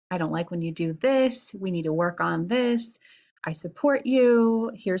like. I don't like when you do this. We need to work on this. I support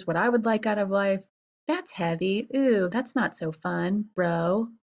you. Here's what I would like out of life. That's heavy. Ooh, that's not so fun, bro.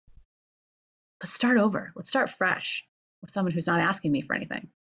 Let's start over. Let's start fresh with someone who's not asking me for anything.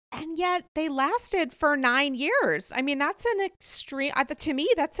 And yet they lasted for 9 years. I mean, that's an extreme, to me,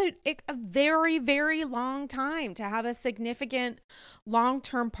 that's a very, very long time to have a significant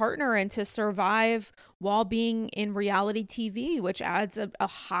long-term partner and to survive while being in reality TV, which adds a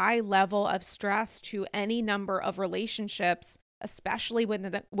high level of stress to any number of relationships, especially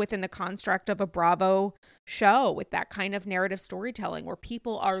within the construct of a Bravo show with that kind of narrative storytelling where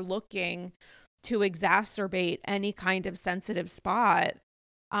people are looking to exacerbate any kind of sensitive spot.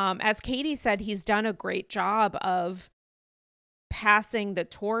 As Katie said, he's done a great job of passing the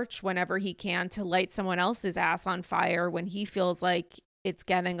torch whenever he can to light someone else's ass on fire when he feels like it's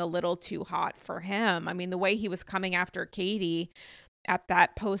getting a little too hot for him. I mean, the way he was coming after Katie at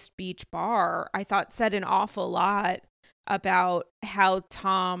that post-beach bar, I thought said an awful lot about how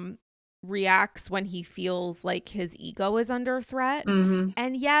Tom reacts when he feels like his ego is under threat. Mm-hmm.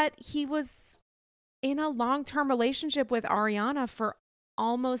 And yet he was in a long-term relationship with Ariana for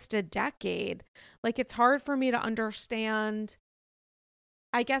almost a decade. Like, it's hard for me to understand.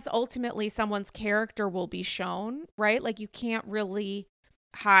 I guess ultimately someone's character will be shown, right? Like, you can't really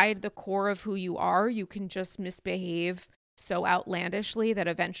hide the core of who you are. You can just misbehave so outlandishly that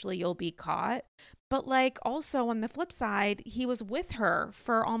eventually you'll be caught. But like also on the flip side, he was with her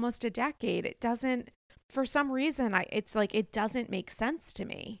for almost a decade. It doesn't, for some reason, it's like it doesn't make sense to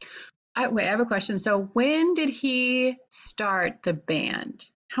me. Wait, I have a question. So when did he start the band?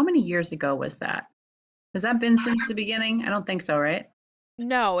 How many years ago was that? Has that been since the beginning? I don't think so, right?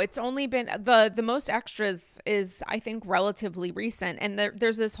 No, it's only been the most extras is I think relatively recent, and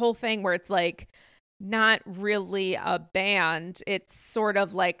there's this whole thing where it's like not really a band. It's sort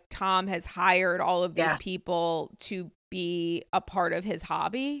of like Tom has hired all of these Yeah. people to be a part of his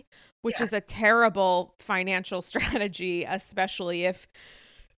hobby, which Yeah. is a terrible financial strategy, especially if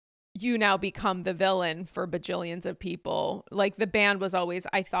you now become the villain for bajillions of people. Like the band was always,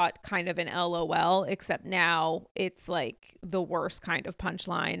 I thought, kind of an LOL, except now it's like the worst kind of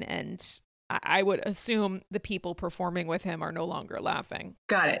punchline. And I would assume the people performing with him are no longer laughing.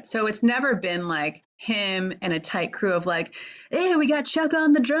 Got it. So it's never been like him and a tight crew of like, hey, we got Chuck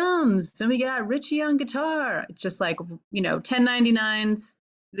on the drums and we got Richie on guitar. It's just like, 1099s,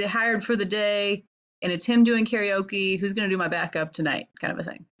 they hired for the day, and it's him doing karaoke. Who's going to do my backup tonight? Kind of a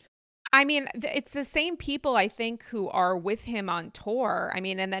thing. I mean, it's the same people, I think, who are with him on tour. I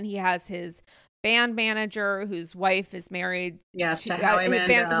mean, and then he has his band manager whose wife is married Yes, to to Howie whose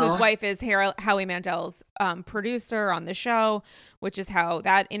Mandel. wife is Howie Mandel's producer on the show, which is how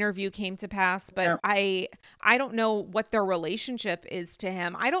that interview came to pass. But Yep. I don't know what their relationship is to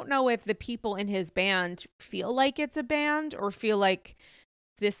him. I don't know if the people in his band feel like it's a band or feel like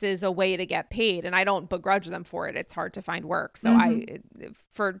this is a way to get paid, and I don't begrudge them for it. It's hard to find work. So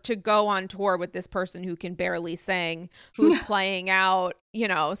to go on tour with this person who can barely sing, who's playing out,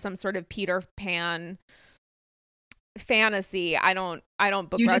 some sort of Peter Pan fantasy, I don't You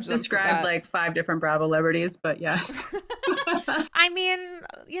begrudge just them for described that. like 5 different Bravo celebrities, but yes. I mean,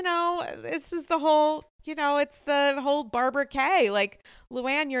 this is the whole, it's the whole Barbara Kay. Like,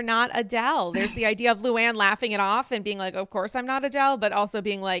 Luann, you're not Adele. There's the idea of Luann laughing it off and being like, of course I'm not Adele, but also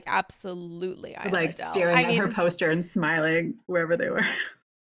being like, absolutely, I am Like Adele. staring I at her mean, poster and smiling wherever they were.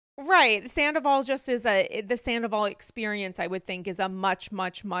 right. Sandoval just is the Sandoval experience, I would think, is a much,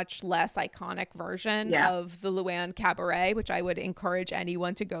 much, much less iconic version Yeah. of the Luann Cabaret, which I would encourage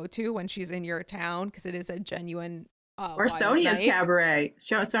anyone to go to when she's in your town because it is a genuine Or wild Sonia's night. cabaret.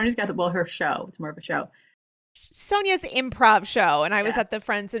 Sonia's got her show. It's more of a show. Sonia's improv show, and I was Yeah. at the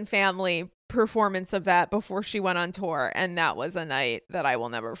Friends and Family performance of that before she went on tour, and that was a night that I will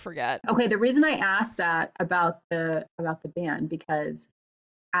never forget. Okay, the reason I asked that about the band, because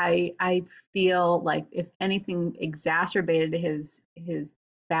I feel like if anything exacerbated his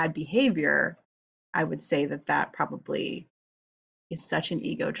bad behavior, I would say that probably is such an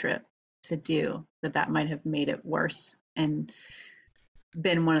ego trip to do, that might have made it worse and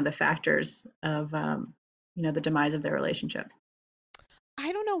been one of the factors of the demise of their relationship.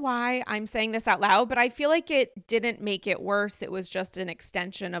 I don't know why I'm saying this out loud, but I feel like it didn't make it worse. It was just an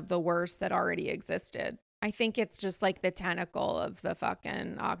extension of the worst that already existed. I think it's just like the tentacle of the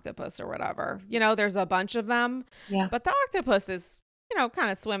fucking octopus or whatever. There's a bunch of them, Yeah. but the octopus is,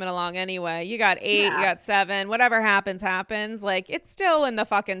 kind of swimming along anyway. You got 8, you Yeah. got 7, whatever happens, happens. Like, it's still in the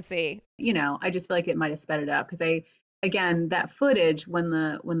fucking sea. I just feel like it might have sped it up because again, that footage when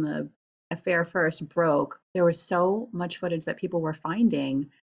the affair first broke, there was so much footage that people were finding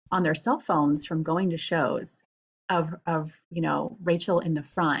on their cell phones from going to shows of Rachel in the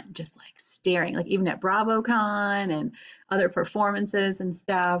front, just like staring, like even at BravoCon and other performances and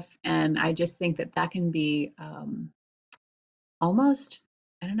stuff. And I just think that can be almost,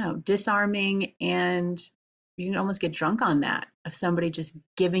 I don't know, disarming, and you can almost get drunk on that, of somebody just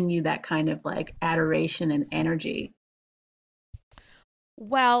giving you that kind of like adoration and energy.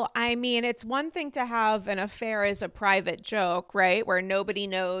 Well, I mean, it's one thing to have an affair as a private joke, right? Where nobody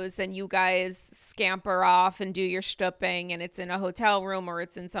knows and you guys scamper off and do your stooping and it's in a hotel room or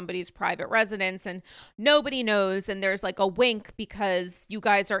it's in somebody's private residence and nobody knows and there's like a wink because you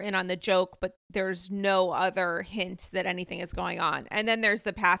guys are in on the joke, but there's no other hint that anything is going on. And then there's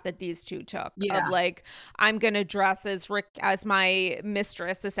the path that these two took Yeah. of like, I'm going to dress as my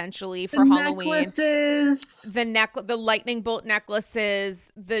mistress essentially for The Halloween. necklaces. The lightning bolt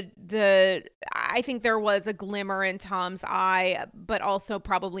necklaces, I think there was a glimmer in Tom's eye, but also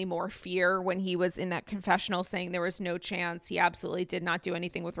probably more fear when he was in that confessional saying there was no chance. He absolutely did not do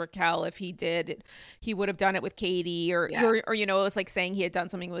anything with Raquel. If he did, he would have done it with Katie or it was like saying he had done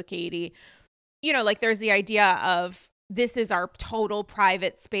something with Katie. Like there's the idea of this is our total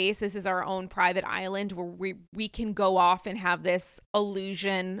private space. This is our own private island where we can go off and have this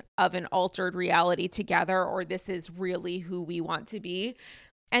illusion of an altered reality together, or this is really who we want to be.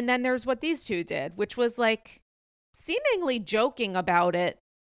 And then there's what these two did, which was like seemingly joking about it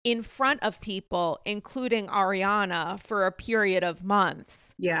in front of people, including Ariana, for a period of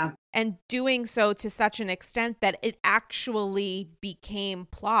months. Yeah. And doing so to such an extent that it actually became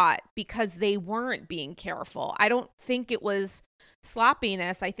plot because they weren't being careful. I don't think it was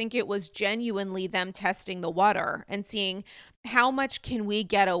sloppiness. I think it was genuinely them testing the water and seeing how much can we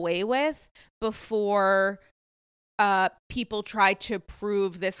get away with before people try to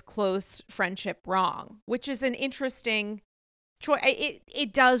prove this close friendship wrong, which is an interesting choice.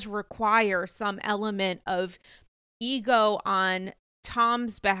 It does require some element of ego on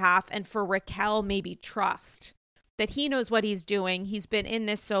Tom's behalf, and for Raquel, maybe trust that he knows what he's doing. He's been in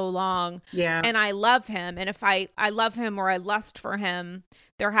this so long. Yeah. And I love him. And if I love him or I lust for him,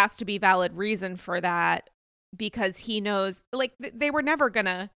 there has to be valid reason for that, because he knows, like, they were never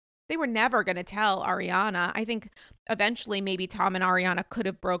gonna tell Ariana. I think eventually maybe Tom and Ariana could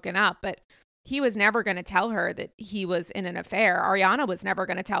have broken up, but he was never going to tell her that he was in an affair. Ariana was never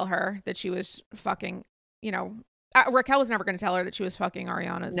going to tell her that she was fucking, Raquel was never going to tell her that she was fucking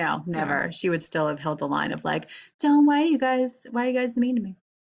Ariana's. No, never. She would still have held the line of like, "Don't, why are you guys mean to me?"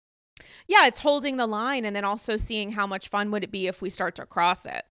 Yeah, it's holding the line, and then also seeing how much fun would it be if we start to cross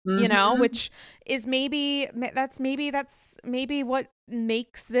it. Which is maybe what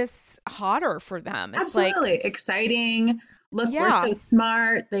makes this hotter for them. It's absolutely like, exciting. Look, we're so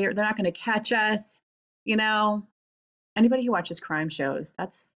smart. They're not going to catch us. Anybody who watches crime shows,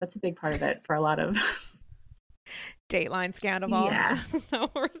 that's a big part of it for a lot of Dateline Scandal. Yeah.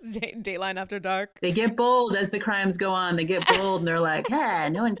 Dateline After Dark. They get bold as the crimes go on. They get bold and they're like, "Hey,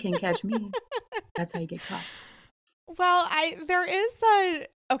 no one can catch me." That's how you get caught. Well,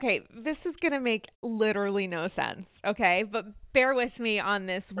 okay, this is going to make literally no sense, okay? But bear with me on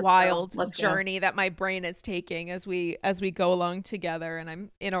this wild journey that my brain is taking as we go along together, and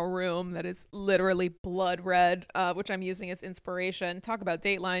I'm in a room that is literally blood red, which I'm using as inspiration. Talk about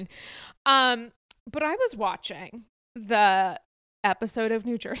Dateline. But I was watching the episode of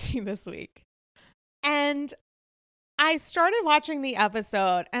New Jersey this week, and I started watching the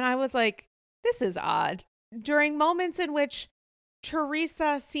episode, and I was like, this is odd. During moments in which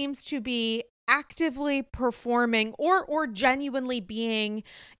Teresa seems to be actively performing or genuinely being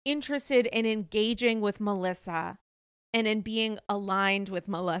interested in engaging with Melissa and in being aligned with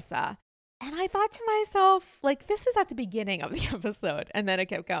Melissa. And I thought to myself, like, this is at the beginning of the episode. And then it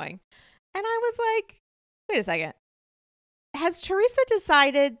kept going. And I was like, wait a second. Has Teresa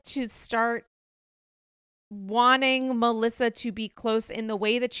decided to start wanting Melissa to be close in the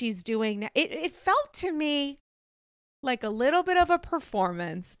way that she's doing now? It felt to me like a little bit of a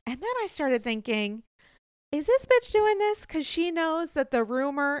performance. And then I started thinking, is this bitch doing this because she knows that the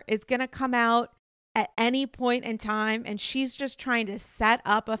rumor is going to come out at any point in time, and she's just trying to set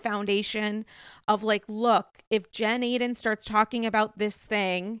up a foundation of like, look, if Jen Aiden starts talking about this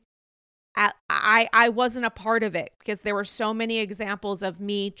thing, I wasn't a part of it, because there were so many examples of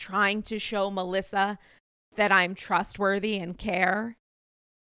me trying to show Melissa that I'm trustworthy and care.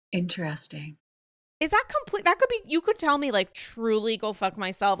 Interesting. Is that complete? That could be, you could tell me like, truly go fuck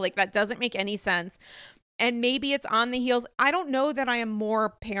myself. Like, that doesn't make any sense. And maybe it's on the heels. I don't know that I am more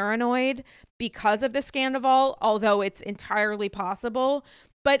paranoid because of the scandal, although it's entirely possible.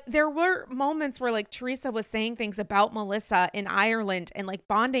 But there were moments where like Teresa was saying things about Melissa in Ireland and like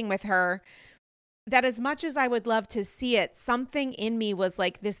bonding with her, that as much as I would love to see it, something in me was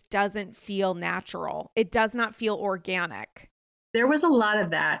like, this doesn't feel natural. It does not feel organic. There was a lot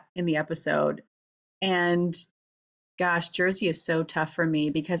of that in the episode. And gosh, Jersey is so tough for me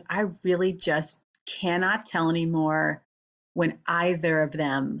because I really just cannot tell anymore when either of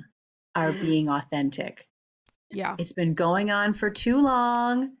them are being authentic. Yeah. It's been going on for too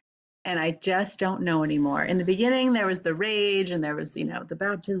long, and I just don't know anymore. In the beginning, there was the rage and there was, the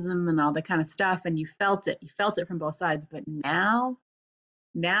baptism and all that kind of stuff, and you felt it. You felt it from both sides. But now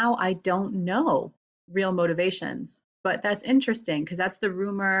I don't know real motivations. But that's interesting because that's the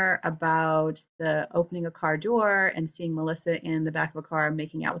rumor about the opening a car door and seeing Melissa in the back of a car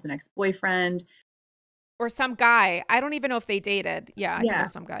making out with an ex-boyfriend. Or some guy. I don't even know if they dated. Yeah, I think it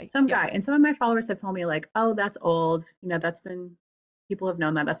was some guy. Some guy. And some of my followers have told me like, oh, that's old. People have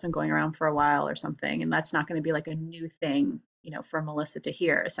known that. That's been going around for a while or something. And that's not going to be like a new thing, for Melissa to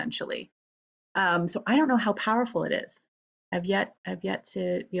hear, essentially. So I don't know how powerful it is. I've yet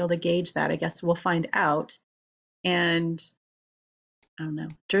to be able to gauge that. I guess we'll find out. And I don't know.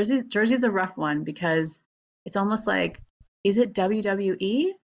 Jersey's a rough one because it's almost like, is it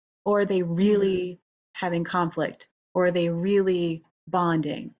WWE or are they really having conflict, or are they really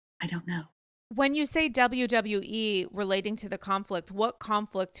bonding? I don't know. When you say WWE relating to the conflict, what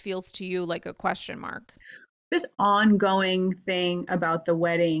conflict feels to you like a question mark? This ongoing thing about the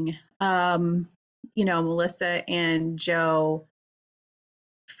wedding, Melissa and Joe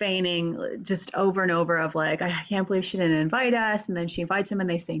feigning just over and over of like, I can't believe she didn't invite us. And then she invites him and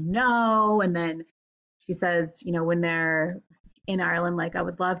they say no. And then she says, when they're in Ireland, like, I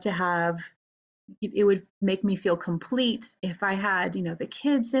would love to have, it would make me feel complete if I had, the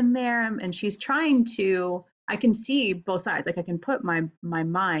kids in there. And she's trying to, I can see both sides. Like I can put my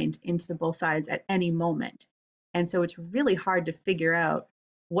mind into both sides at any moment. And so it's really hard to figure out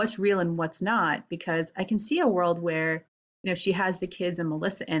what's real and what's not, because I can see a world where, she has the kids and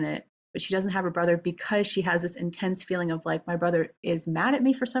Melissa in it, but she doesn't have her brother because she has this intense feeling of like, my brother is mad at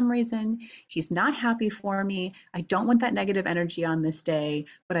me for some reason. He's not happy for me. I don't want that negative energy on this day,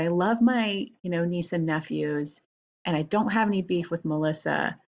 but I love my, niece and nephews, and I don't have any beef with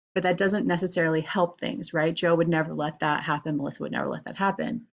Melissa. But that doesn't necessarily help things, right? Joe would never let that happen. Melissa would never let that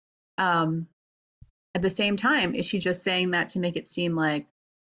happen. Um, at the same time, is she just saying that to make it seem like,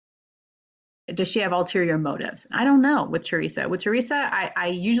 does she have ulterior motives? I don't know with Teresa. With Teresa, I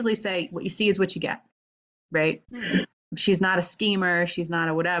usually say what you see is what you get, right? She's not a schemer. She's not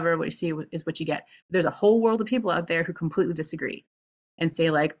a whatever. What you see is what you get. There's a whole world of people out there who completely disagree and say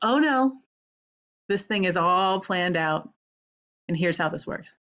like, oh no, this thing is all planned out and here's how this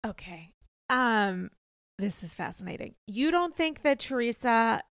works. Okay. This is fascinating. You don't think that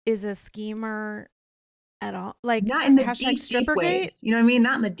Teresa is a schemer at all? Like, not in the deep ways. You know what I mean?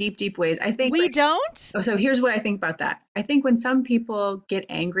 Not in the deep ways. I think we don't. So here's what I think about that. I think when some people get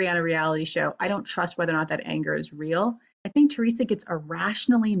angry on a reality show, I don't trust whether or not that anger is real. I think Teresa gets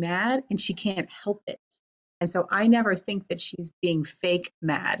irrationally mad and she can't help it. And so I never think that she's being fake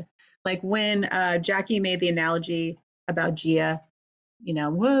mad. Like when Jackie made the analogy about Gia,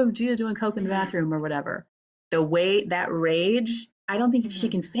 whoa, Gia's doing coke in the bathroom or whatever. The way that rage, I don't think she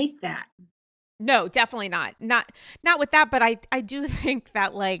can fake that. No, definitely not. Not with that, but I do think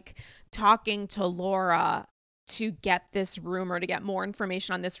that like talking to Laura to get this rumor, to get more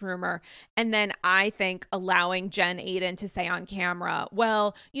information on this rumor, and then I think allowing Jen Aiden to say on camera,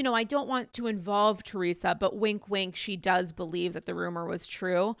 well, I don't want to involve Teresa, but wink wink, she does believe that the rumor was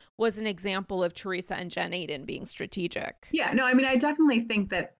true, was an example of Teresa and Jen Aiden being strategic. Yeah, no, I mean, I definitely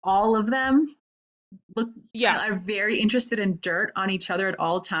think that all of them are very interested in dirt on each other at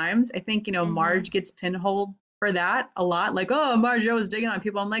all times. I think, Marge gets pinholed for that a lot. Like, oh, Marge was digging on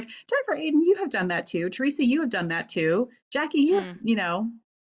people. I'm like, Jennifer Aiden, you have done that too. Teresa, you have done that too. Jackie, you have,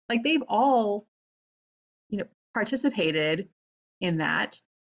 like they've all, participated in that.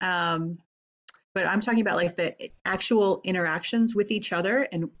 But I'm talking about like the actual interactions with each other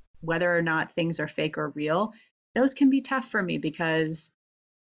and whether or not things are fake or real. Those can be tough for me because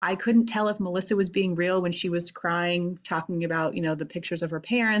I couldn't tell if Melissa was being real when she was crying, talking about, the pictures of her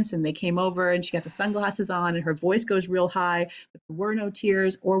parents, and they came over and she got the sunglasses on and her voice goes real high, but there were no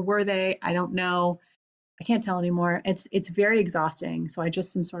tears, or were they? I don't know. I can't tell anymore. It's very exhausting. So I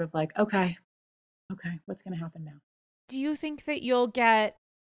just am sort of like, okay, what's going to happen now? Do you think that you'll get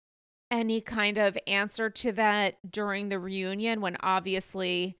any kind of answer to that during the reunion, when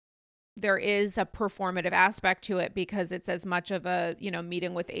obviously there is a performative aspect to it, because it's as much of a,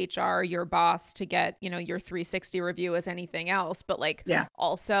 meeting with HR, your boss, to get, your 360 review as anything else. But like,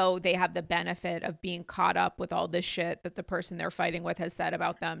 also they have the benefit of being caught up with all this shit that the person they're fighting with has said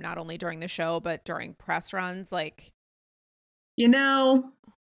about them, not only during the show, but during press runs. Like,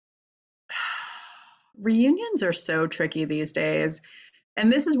 reunions are so tricky these days. And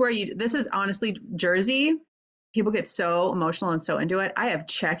this is where this is honestly Jersey. People get so emotional and so into it. I have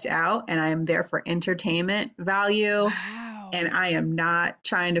checked out and I am there for entertainment value. Wow. And I am not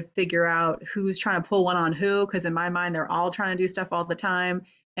trying to figure out who's trying to pull one on who, because in my mind, they're all trying to do stuff all the time.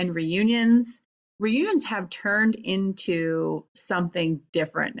 And reunions have turned into something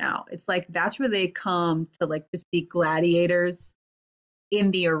different now. It's like that's where they come to like just be gladiators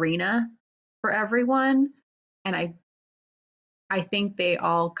in the arena for everyone. And I think they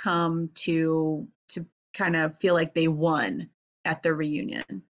all come to kind of feel like they won at the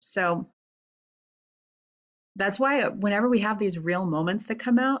reunion. So that's why whenever we have these real moments that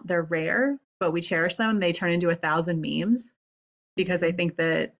come out, they're rare, but we cherish them. They turn into 1,000 memes, because I think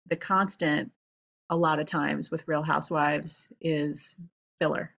that the constant a lot of times with Real Housewives is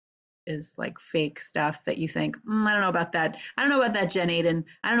filler, is like fake stuff that you think, I don't know about that. I don't know about that, Jen Aiden.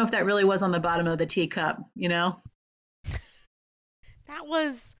 I don't know if that really was on the bottom of the teacup, That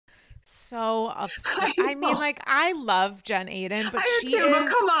was so absurd. I mean, like, I love Jen Aiden, but she is, but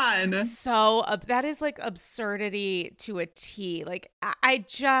come on. So that is like absurdity to a T. Like, I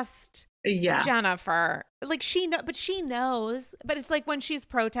just, Yeah. Jennifer, like but she knows, but it's like when she's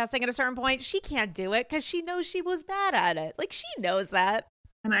protesting at a certain point, she can't do it because she knows she was bad at it. Like she knows that.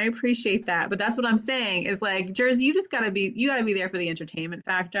 And I appreciate that. But that's what I'm saying is like, Jersey, you gotta be there for the entertainment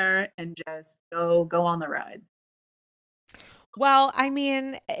factor and just go on the ride. Well, I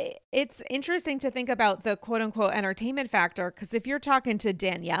mean, it's interesting to think about the quote unquote entertainment factor because if you're talking to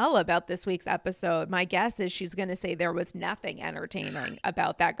Danielle about this week's episode, my guess is she's going to say there was nothing entertaining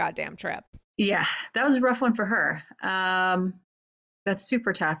about that goddamn trip. Yeah, that was a rough one for her. That's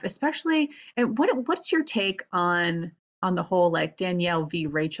super tough, especially. And what's your take on the whole like Danielle v.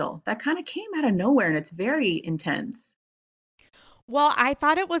 Rachel? That kind of came out of nowhere, and it's very intense. Well, I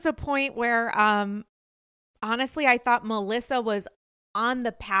thought it was a point where honestly, I thought Melissa was on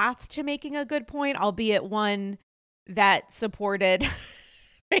the path to making a good point, albeit one that supported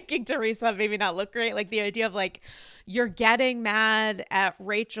making Teresa maybe not look great. Like the idea of like, you're getting mad at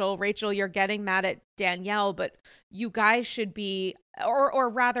Rachel, you're getting mad at Danielle, but you guys should be, or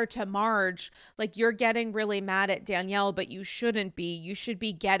rather to Marge, like you're getting really mad at Danielle, but you shouldn't be. You should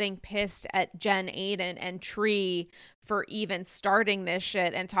be getting pissed at Jen Aiden and Tree for even starting this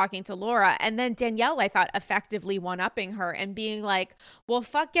shit and talking to Laura. And then Danielle, I thought, effectively one-upping her and being like, well,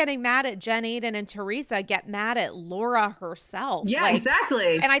 fuck getting mad at Jen Aiden and Teresa, get mad at Laura herself. Yeah, Like,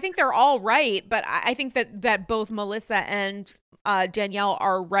 exactly. and I think they're all right, but I think that both Melissa and Danielle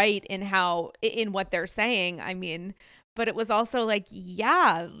are right in what they're saying. I mean, but it was also like,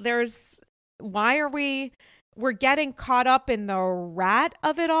 yeah, why are we're getting caught up in the rat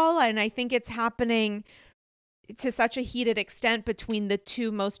of it all. And I think it's happening to such a heated extent between the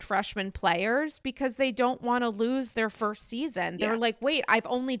two most freshman players because they don't want to lose their first season. They're like, wait, I've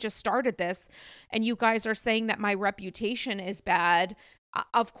only just started this and you guys are saying that my reputation is bad.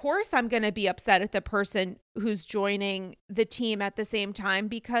 Of course I'm going to be upset at the person who's joining the team at the same time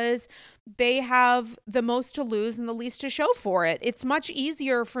because they have the most to lose and the least to show for it. It's much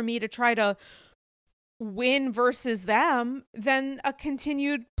easier for me to try to win versus them than a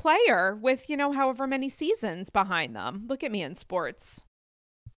continued player with, however many seasons behind them. Look at me in sports.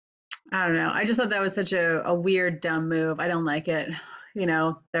 I don't know. I just thought that was such a weird, dumb move. I don't like it.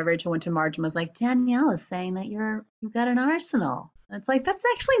 That Rachel went to Marge and was like, Danielle is saying that you've got an arsenal. And it's like, that's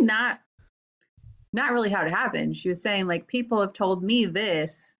actually not really how it happened. She was saying, like, people have told me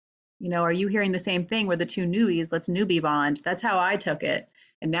this. Are you hearing the same thing? We're the two newbies. Let's newbie bond. That's how I took it.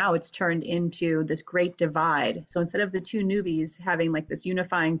 And now it's turned into this great divide. So instead of the two newbies having like this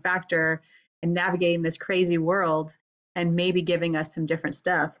unifying factor and navigating this crazy world and maybe giving us some different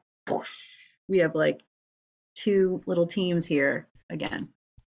stuff, we have like two little teams here again.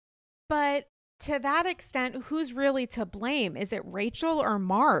 But to that extent, who's really to blame? Is it Rachel or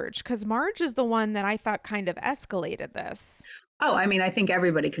Marge? Because Marge is the one that I thought kind of escalated this. Oh, I mean, I think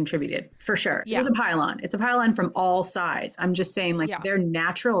everybody contributed for sure. It Yeah. was a pylon. It's a pylon from all sides. I'm just saying, like, Yeah. their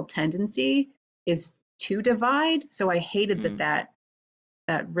natural tendency is to divide. So I hated that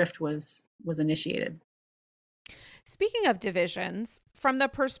rift was initiated. Speaking of divisions, from the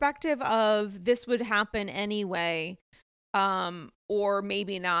perspective of this would happen anyway, or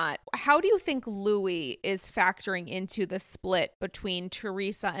maybe not, how do you think Louis is factoring into the split between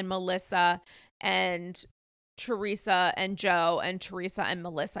Teresa and Melissa and Teresa and Joe and Teresa and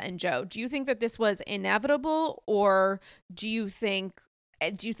Melissa and Joe? Do you think that this was inevitable, or do you think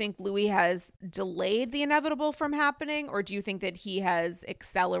Louis has delayed the inevitable from happening, or do you think that he has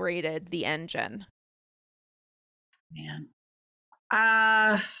accelerated the engine? Man.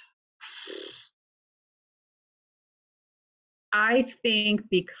 I think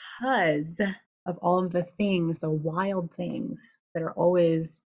because of all of the things, the wild things that are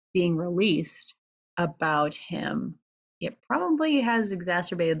always being released about him, it probably has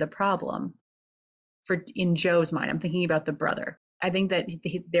exacerbated the problem for in Joe's mind. I'm thinking about the brother. I think that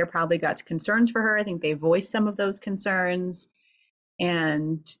they're probably got concerns for her. I think they voiced some of those concerns.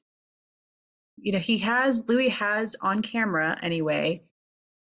 And, Louis has on camera anyway,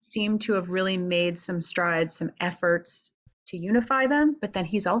 seemed to have really made some strides, some efforts to unify them. But then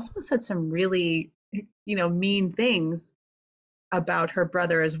he's also said some really, mean things about her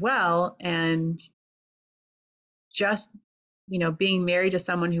brother as well. And just, being married to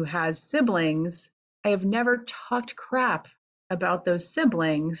someone who has siblings, I have never talked crap about those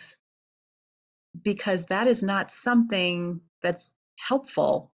siblings because that is not something that's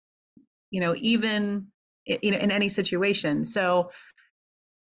helpful, even in any situation. So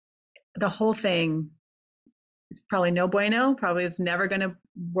the whole thing is probably no bueno. Probably it's never going to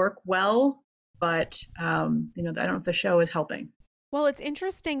work well. But I don't know if the show is helping. Well, it's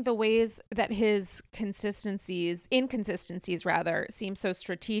interesting the ways that his inconsistencies rather, seem so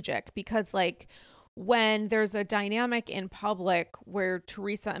strategic because, like, when there's a dynamic in public where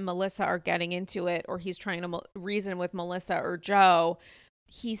Teresa and Melissa are getting into it, or he's trying to reason with Melissa or Joe,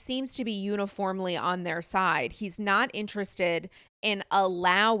 he seems to be uniformly on their side. He's not interested in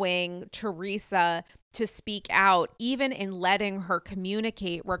allowing Teresa to speak out, even in letting her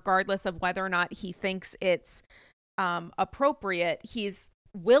communicate, regardless of whether or not he thinks it's appropriate. He's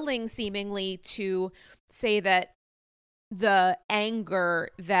willing, seemingly, to say that the anger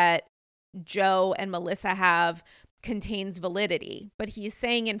that Joe and Melissa have contains validity, but he's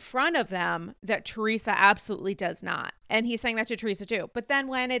saying in front of them that Teresa absolutely does not. And he's saying that to Teresa too. But then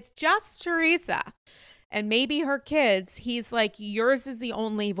when it's just Teresa and maybe her kids, he's like, yours is the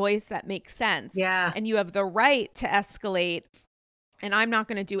only voice that makes sense. Yeah. And you have the right to escalate. And I'm not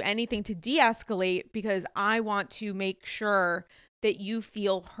going to do anything to de-escalate because I want to make sure that you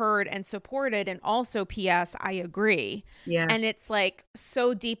feel heard and supported. And also, P.S., I agree. Yeah. And it's like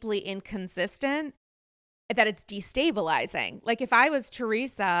so deeply inconsistent that it's destabilizing. Like, if I was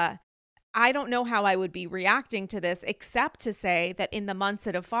Teresa, I don't know how I would be reacting to this, except to say that in the months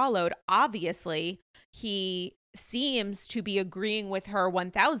that have followed, obviously, he seems to be agreeing with her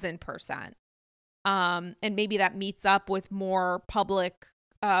 1000%. And maybe that meets up with more public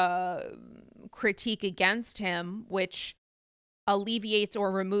critique against him, which alleviates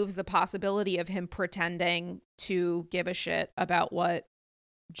or removes the possibility of him pretending to give a shit about what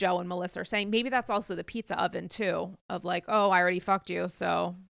Joe and Melissa are saying. Maybe that's also the pizza oven too, of like, oh, I already fucked you,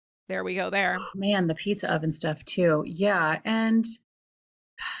 so there we go there. Oh, man, the pizza oven stuff too. Yeah, and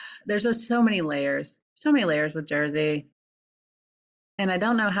there's just so many layers with Jersey, and I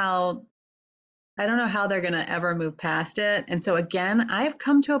don't know how they're going to ever move past it. And so again, I've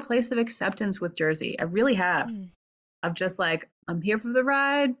come to a place of acceptance with Jersey. I really have. I'm just like, I'm here for the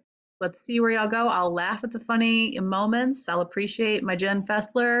ride. Let's see where y'all go. I'll laugh at the funny moments. I'll appreciate my Jen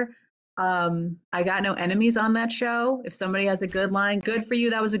Fessler. I got no enemies on that show. If somebody has a good line, good for you.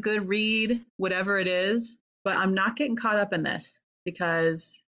 That was a good read, whatever it is. But I'm not getting caught up in this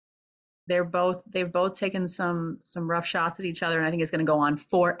because they've both taken some rough shots at each other, and I think it's going to go on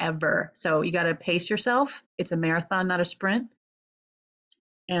forever. So you got to pace yourself. It's a marathon, not a sprint.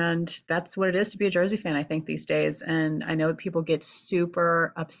 And that's what it is to be a Jersey fan, I think, these days. And I know people get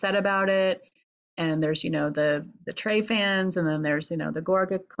super upset about it. And there's, the Trey fans, and then there's, the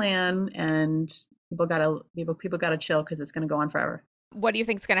Gorga clan, and people gotta chill because it's gonna go on forever. What do you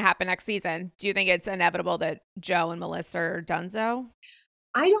think is gonna happen next season? Do you think it's inevitable that Joe and Melissa are donezo?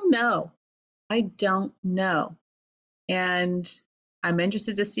 I don't know. And I'm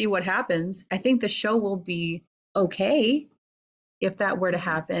interested to see what happens. I think the show will be okay if that were to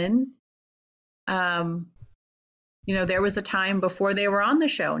happen. There was a time before they were on the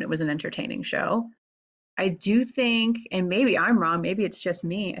show and it was an entertaining show. I do think, and maybe I'm wrong, maybe it's just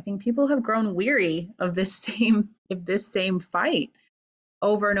me, I think people have grown weary of this same fight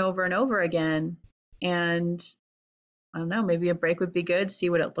over and over and over again. And I don't know, maybe a break would be good,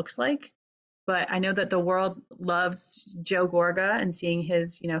 see what it looks like. But I know that the world loves Joe Gorga and seeing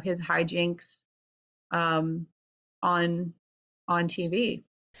his hijinks on TV.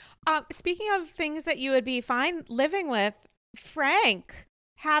 Speaking of things that you would be fine living with, Frank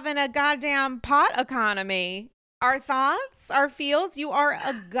having a goddamn pot economy. Our thoughts, our feels? You are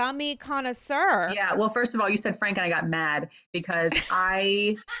a gummy connoisseur. Yeah, well, first of all, you said Frank and I got mad because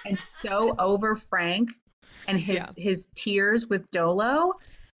I am so over Frank and his tears with Dolo,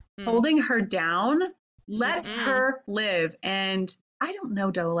 holding her down. Let her live. And I don't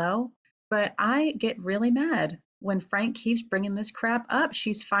know Dolo, but I get really mad when Frank keeps bringing this crap up.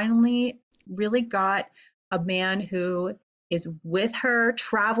 She's finally really got a man who is with her,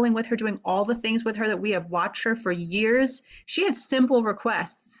 traveling with her, doing all the things with her that we have watched her for years. She had simple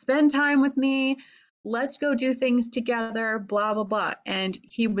requests: spend time with me, let's go do things together, blah, blah, blah. And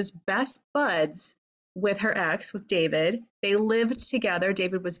he was best buds with her ex, with David. They lived together.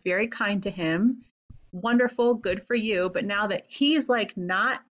 David was very kind to him. Wonderful, good for you. But now that he's like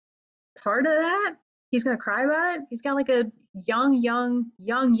not part of that, he's going to cry about it. He's got like a young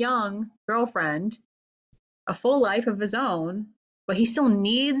girlfriend, a full life of his own, but he still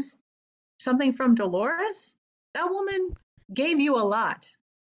needs something from Dolores. That woman gave you a lot.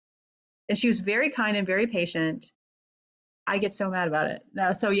 And she was very kind and very patient. I get so mad about it.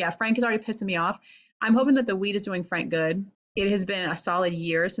 So yeah, Frank is already pissing me off. I'm hoping that the weed is doing Frank good. It has been a solid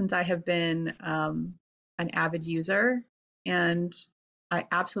year since I have been an avid user, and I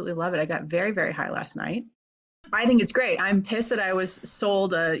absolutely love it. I got very, very high last night. I think it's great. I'm pissed that I was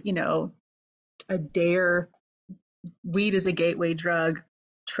sold a Dare weed is a gateway drug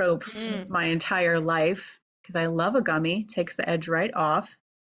trope Mm. my entire life because I love a gummy, takes the edge right off,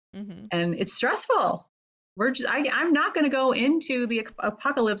 Hmm. and it's stressful. I'm not going to go into the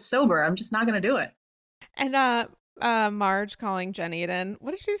apocalypse sober. I'm just not going to do it. And Marge calling Jen Eden.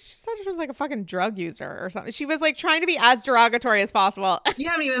 What did she said she was like a fucking drug user or something. She was like trying to be as derogatory as possible. You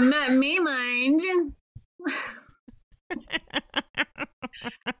haven't even met me, mind.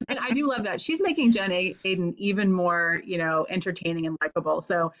 And I do love that she's making Jen Aiden even more, entertaining and likable.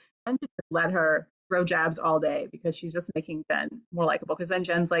 So I just let her throw jabs all day because she's just making Jen more likable. Because then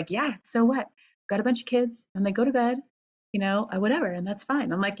Jen's like, yeah, so what? Got a bunch of kids and they go to bed, whatever, and that's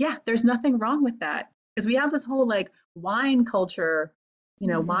fine. I'm like, yeah, there's nothing wrong with that because we have this whole like wine culture,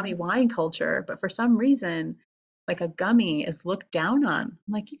 mommy Hmm. wine culture, but for some reason, like a gummy is looked down on.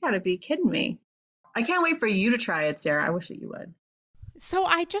 I'm like, you got to be kidding me. I can't wait for you to try it, Sarah. I wish that you would. So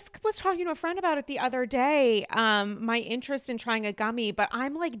I just was talking to a friend about it the other day. My interest in trying a gummy, but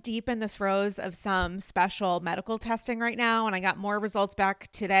I'm like deep in the throes of some special medical testing right now, and I got more results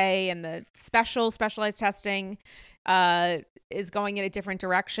back today. And the specialized testing uh, is going in a different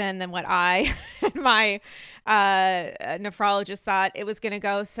direction than what I and my nephrologist thought it was going to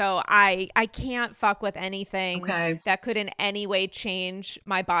go. So I can't fuck with anything Okay. that could in any way change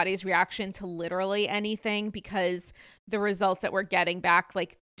my body's reaction to literally anything because the results that we're getting back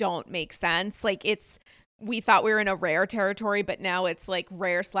like don't make sense. Like we thought we were in a rare territory, but now it's like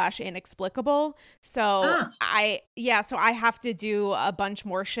rare / inexplicable. So Ah, so I have to do a bunch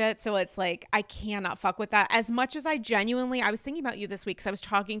more shit. So it's like, I cannot fuck with that as much as I was thinking about you this week because I was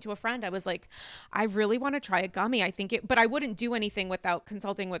talking to a friend. I was like, I really want to try a gummy. But I wouldn't do anything without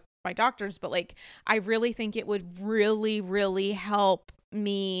consulting with my doctors. But like, I really think it would really, really help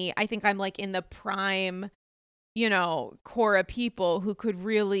me. I think I'm like in the prime, core of people who could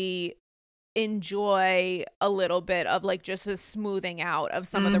really enjoy a little bit of like just a smoothing out of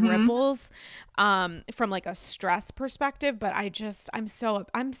some of the mm-hmm. ripples from like a stress perspective. But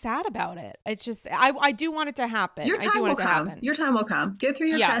I'm sad about it. It's just I do want it to happen. Your I do time want will it to come. happen. Your time will come. Get through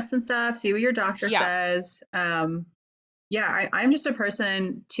your Yeah. tests and stuff. See what your doctor Yeah. says. Yeah, I'm just a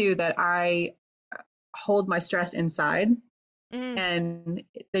person too that I hold my stress inside. Mm, And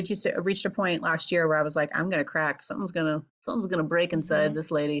they just reached a point last year where I was like, I'm gonna crack. Something's gonna break inside mm-hmm.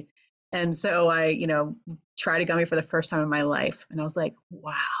 this lady. And so I, tried a gummy for the first time in my life. And I was like,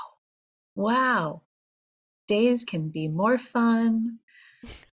 wow, days can be more fun.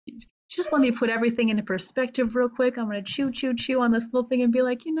 Just let me put everything into perspective real quick. I'm going to chew, chew, chew on this little thing and be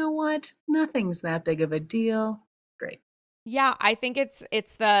like, you know what? Nothing's that big of a deal. Great. Yeah, I think it's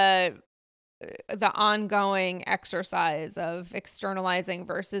the ongoing exercise of externalizing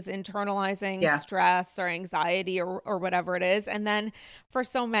versus internalizing Yeah. stress or anxiety or whatever it is. And then for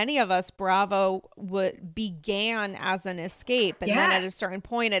so many of us, Bravo began as an escape. And then at Yes. a certain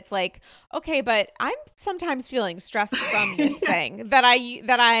point, it's like, okay, but I'm sometimes feeling stressed from this thing that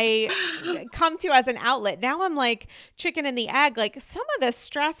I come to as an outlet. Now I'm like chicken and the egg, like some of the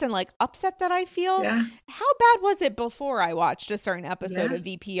stress and like upset that I feel. Yeah. How bad was it before I watched a certain episode Yeah. of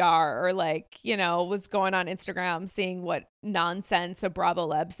VPR or like, was going on Instagram seeing what nonsense a Bravo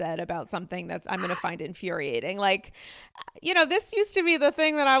Leb said about something that's I'm going to find infuriating. Like, this used to be the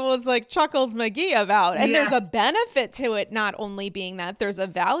thing that I was like Chuckles McGee about. And there's Yeah. a benefit to it, not only being that there's a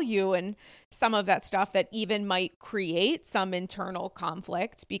value in some of that stuff that even might create some internal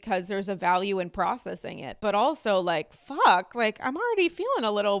conflict because there's a value in processing it, but also like, fuck, like I'm already feeling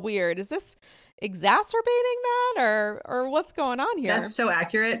a little weird. Is this exacerbating that or what's going on here? That's so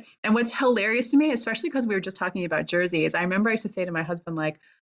accurate. And what's hilarious to me, especially because we were just talking about jerseys, I remember I used to say to my husband, like,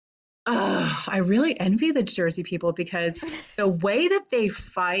 I really envy the Jersey people because the way that they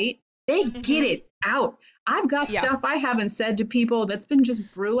fight, they get Mm-hmm. it out. I've got Yeah. stuff I haven't said to people that's been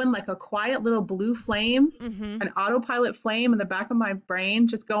just brewing like a quiet little blue flame, Mm-hmm. an autopilot flame in the back of my brain,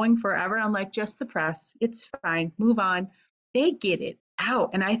 just going forever. I'm like, just suppress. It's fine. Move on. They get it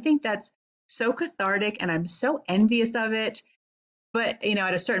out. And I think that's so cathartic and I'm so envious of it. But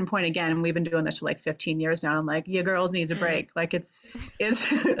at a certain point, again, we've been doing this for like 15 years now. I'm like, you girls need a Mm. break. Like it's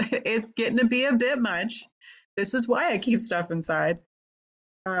it's getting to be a bit much. This is why I keep stuff inside.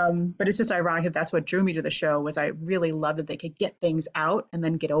 But it's just ironic that that's what drew me to the show was I really loved that they could get things out and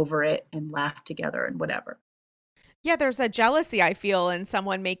then get over it and laugh together and whatever. Yeah, there's a jealousy I feel in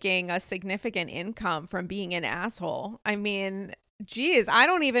someone making a significant income from being an asshole. I mean, geez, I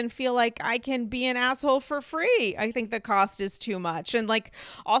don't even feel like I can be an asshole for free. I think the cost is too much. And like,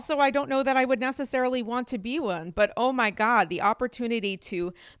 also, I don't know that I would necessarily want to be one, but oh my God, the opportunity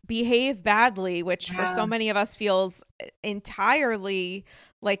to behave badly, which for so Yeah. many of us feels entirely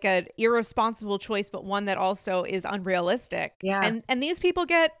like an irresponsible choice, but one that also is unrealistic. Yeah. And these people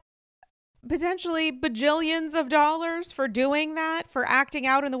get potentially bajillions of dollars for doing that, for acting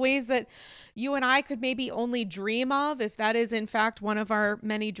out in the ways that you and I could maybe only dream of, if that is in fact one of our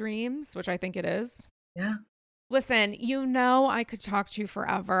many dreams, which I think it is. Yeah. Listen, I could talk to you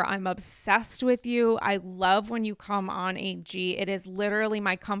forever. I'm obsessed with you. I love when you come on AG. It is literally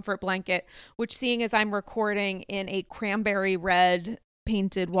my comfort blanket, which, seeing as I'm recording in a cranberry red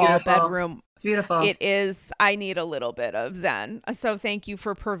painted wall Beautiful. bedroom, It's beautiful. it is, I need a little bit of zen. So thank you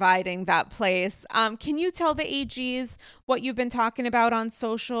for providing that place. Can you tell the AGs what you've been talking about on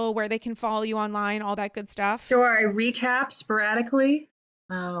social, where they can follow you online, all that good stuff? Sure. I recap sporadically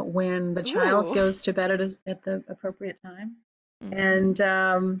when the child Ooh. goes to bed at the appropriate time. Mm-hmm.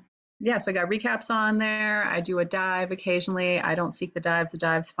 And yeah, so I got recaps on there. I do a dive occasionally. I don't seek the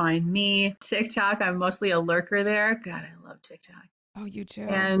dives find me. TikTok, I'm mostly a lurker there. God, I love TikTok. Oh, you do.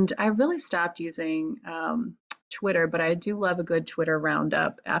 And I really stopped using Twitter, but I do love a good Twitter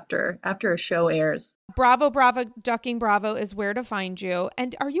roundup after a show airs. Bravo, Bravo, Ducking Bravo is where to find you.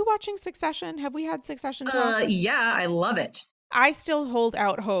 And are you watching Succession? Have we had Succession talk? Yeah, I love it. I still hold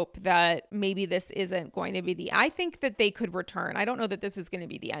out hope that maybe this isn't going to be I think that they could return. I don't know that this is going to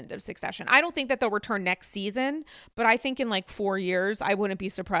be the end of Succession. I don't think that they'll return next season, but I think in like 4 years, I wouldn't be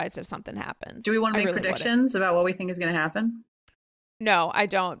surprised if something happens. Do we want to I make really wouldn't. predictions about what we think is going to happen? No, I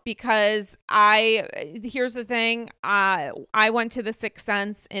don't, because here's the thing. I went to The Sixth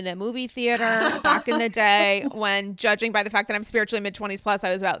Sense in a movie theater back in the day when, judging by the fact that I'm spiritually mid-20s plus,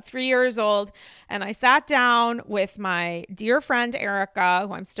 I was about 3 years old, and I sat down with my dear friend Erica,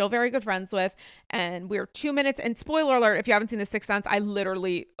 who I'm still very good friends with, and we're 2 minutes, and spoiler alert, if you haven't seen The Sixth Sense, I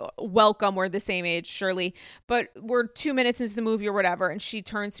literally we're the same age, surely, but we're 2 minutes into the movie or whatever, and she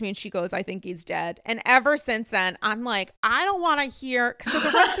turns to me and she goes, "I think he's dead." And ever since then, I'm like, I don't want to hear. So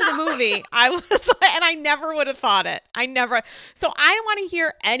the rest of the movie, I was like, and I never would have thought it. So I don't want to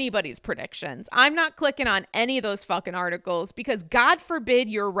hear anybody's predictions. I'm not clicking on any of those fucking articles, because God forbid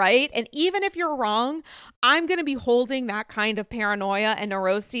you're right. And even if you're wrong, I'm going to be holding that kind of paranoia and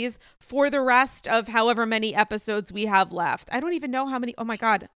neuroses for the rest of however many episodes we have left. I don't even know how many. Oh my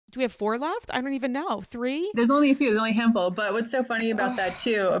God. Do we have 4 left? I don't even know. 3? There's only a few. There's only a handful. But what's so funny about that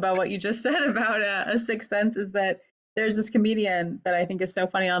too, about what you just said about a Sixth Sense, is that there's this comedian that I think is so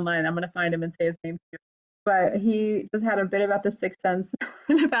funny online. I'm going to find him and say his name too. But he just had a bit about the Sixth Sense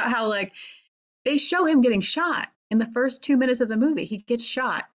and about how, like, they show him getting shot in the first 2 minutes of the movie. He gets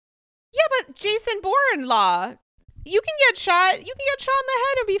shot. Yeah, but Jason Bourne, you can get shot. You can get shot in the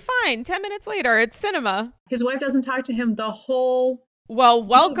head and be fine. 10 minutes later, it's cinema. His wife doesn't talk to him the whole. Well,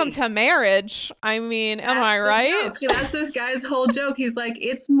 welcome to marriage. I mean, am I right? That's this guy's whole joke. He's like,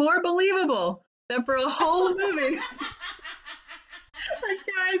 it's more believable than for a whole movie. The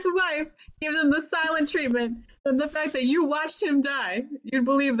guy's wife gives him the silent treatment, and the fact that you watched him die, you'd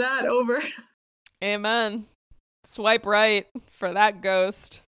believe that over. Amen. Swipe right for that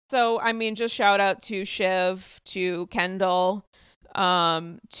ghost. So, I mean, just shout out to Shiv, to Kendall,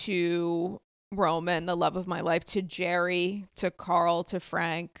 to Roman, the love of my life, to Jerry, to Carl, to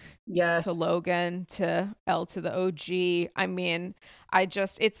Frank, yes, to Logan, to L to the OG. I mean,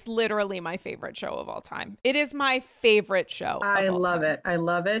 it's literally my favorite show of all time. It is my favorite show. I love it. I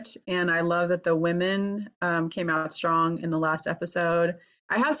love it. And I love that the women came out strong in the last episode.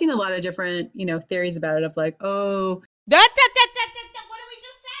 I have seen a lot of different, theories about it, of like, oh. What did we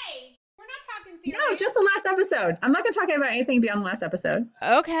just say? We're not talking theories. No, just the last episode. I'm not going to talk about anything beyond the last episode.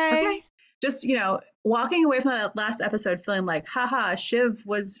 Okay. Just, walking away from that last episode feeling like, haha, Shiv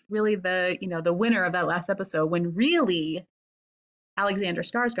was really the winner of that last episode, when really Alexander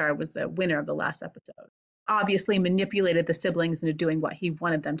Skarsgård was the winner of the last episode. Obviously manipulated the siblings into doing what he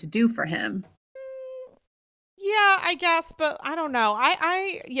wanted them to do for him. Yeah, I guess, but I don't know.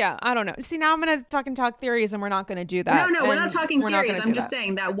 I don't know. See, now I'm going to fucking talk theories, and we're not going to do that. No, we're not talking theories. I'm just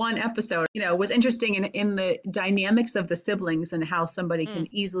saying that one episode, was interesting in the dynamics of the siblings and how somebody can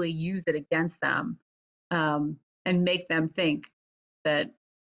easily use it against them, and make them think that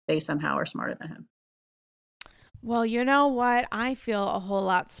they somehow are smarter than him. Well, you know what? I feel a whole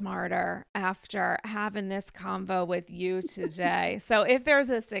lot smarter after having this convo with you today. So if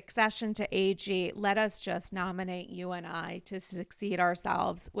there's a succession to AG, let us just nominate you and I to succeed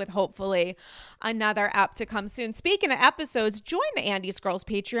ourselves with hopefully another ep to come soon. Speaking of episodes, join the Andy's Girls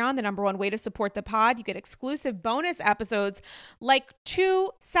Patreon, the number one way to support the pod. You get exclusive bonus episodes like 2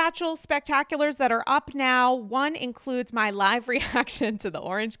 Satchel Spectaculars that are up now. One includes my live reaction to the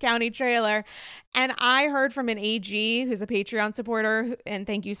Orange County trailer. And I heard from an AG who's a Patreon supporter, and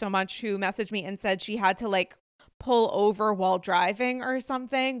thank you so much, who messaged me and said she had to like pull over while driving or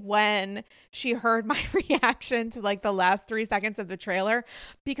something when she heard my reaction to like the last 3 seconds of the trailer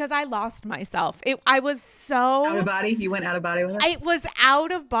because I lost myself. I was so out of body. You went out of body with it? It was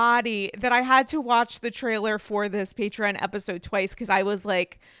out of body that I had to watch the trailer for this Patreon episode twice because I was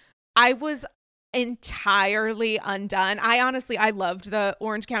entirely undone. I loved the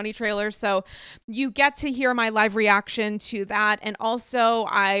Orange County trailer, so you get to hear my live reaction to that, and also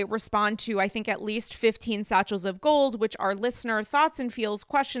I respond to I think at least 15 satchels of gold, which are listener thoughts and feels,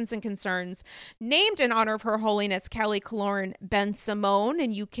 questions and concerns named in honor of Her Holiness Kelly Kaloran Ben Simone,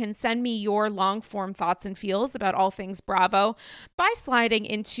 and you can send me your long form thoughts and feels about all things Bravo by sliding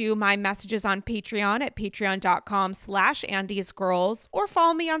into my messages on Patreon at patreon.com/AndysGirls, or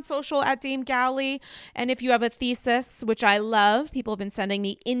follow me on social at Dame Galley. And if you have a thesis, which I love, people have been sending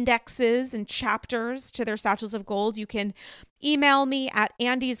me indexes and chapters to their satchels of gold. You can email me at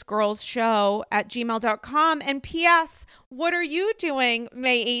andysgirlsshow@gmail.com. And P.S., what are you doing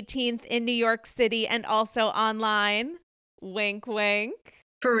May 18th in New York City and also online? Wink, wink.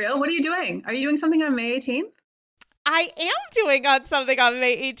 For real? What are you doing? Are you doing something on May 18th? I am doing something on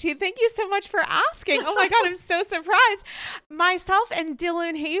May 18th. Thank you so much for asking. Oh my God, I'm so surprised. Myself and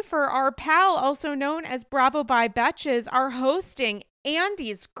Dylan Hafer, our pal, also known as Bravo by Betches, are hosting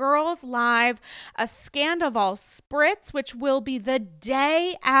Andy's Girls Live, a Scandival Spritz, which will be the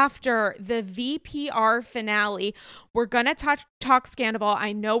day after the VPR finale. We're going to talk Scandival.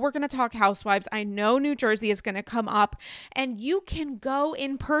 I know we're going to talk Housewives. I know New Jersey is going to come up, and you can go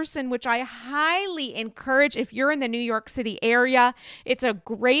in person, which I highly encourage if you're in the New York City area. It's a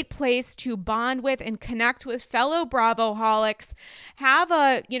great place to bond with and connect with fellow Bravoholics. Have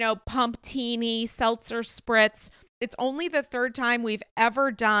a, pumptini, seltzer spritz. It's only the 3rd time we've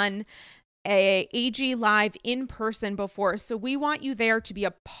ever done a AG Live in person before. So we want you there to be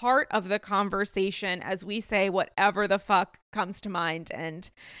a part of the conversation as we say whatever the fuck comes to mind.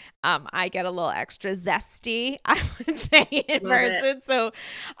 And I get a little extra zesty, I would say, in person. So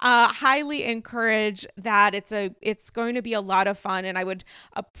highly encourage that. It's going to be a lot of fun, and I would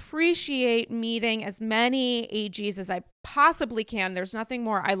appreciate meeting as many AGs as I possibly can. There's nothing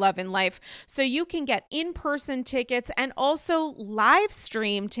more I love in life. So you can get in-person tickets and also live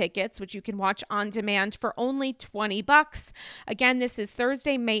stream tickets, which you can watch on demand for only $20. Again, this is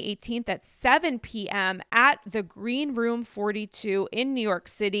Thursday, May 18th at 7 p.m. at the Green Room 42 in New York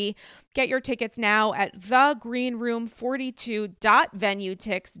City. Get your tickets now at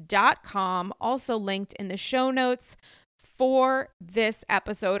thegreenroom42.venuetix.com, also linked in the show notes for this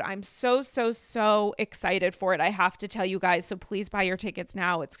episode. I'm so excited for it. I have to tell you guys, so please buy your tickets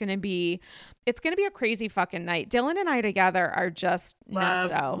now. It's going to be a crazy fucking night. Dylan and I together are just nuts.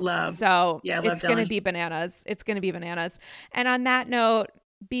 So yeah, it's going to be bananas. It's going to be bananas. And on that note,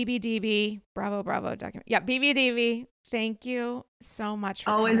 BBDB, Bravo document. Yeah, BBDB. Thank you so much for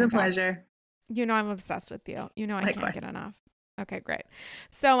always a back. pleasure. I'm obsessed with you. I Likewise. Can't get enough. Okay, great.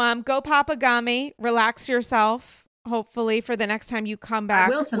 So go pop a gummy, relax yourself, hopefully for the next time you come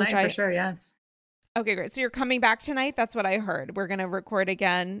back. I will tonight for sure, yes. Okay, great. So you're coming back tonight? That's what I heard. We're going to record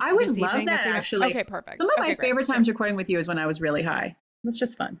again. I would love that, actually. Okay, perfect. Some of my favorite times recording with you is when I was really high. That's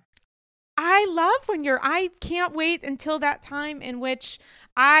just fun. I love when I can't wait until that time in which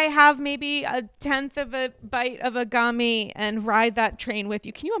I have maybe a 10th of a bite of a gummy and ride that train with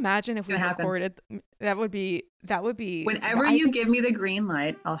you. Can you imagine if we recorded? That would be. Whenever you give me the green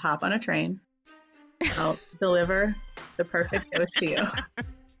light, I'll hop on a train. I'll deliver the perfect dose to you.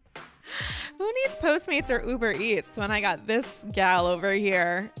 Who needs Postmates or Uber Eats when I got this gal over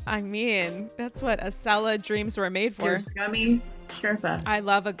here? I mean, that's what Acela dreams were made for. Your gummy Sherpa. I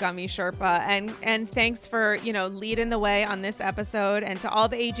love a gummy Sherpa. And thanks for, leading the way on this episode. And to all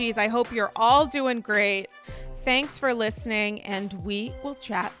the AGs, I hope you're all doing great. Thanks for listening, and we will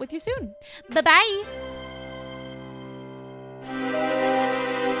chat with you soon. Bye-bye.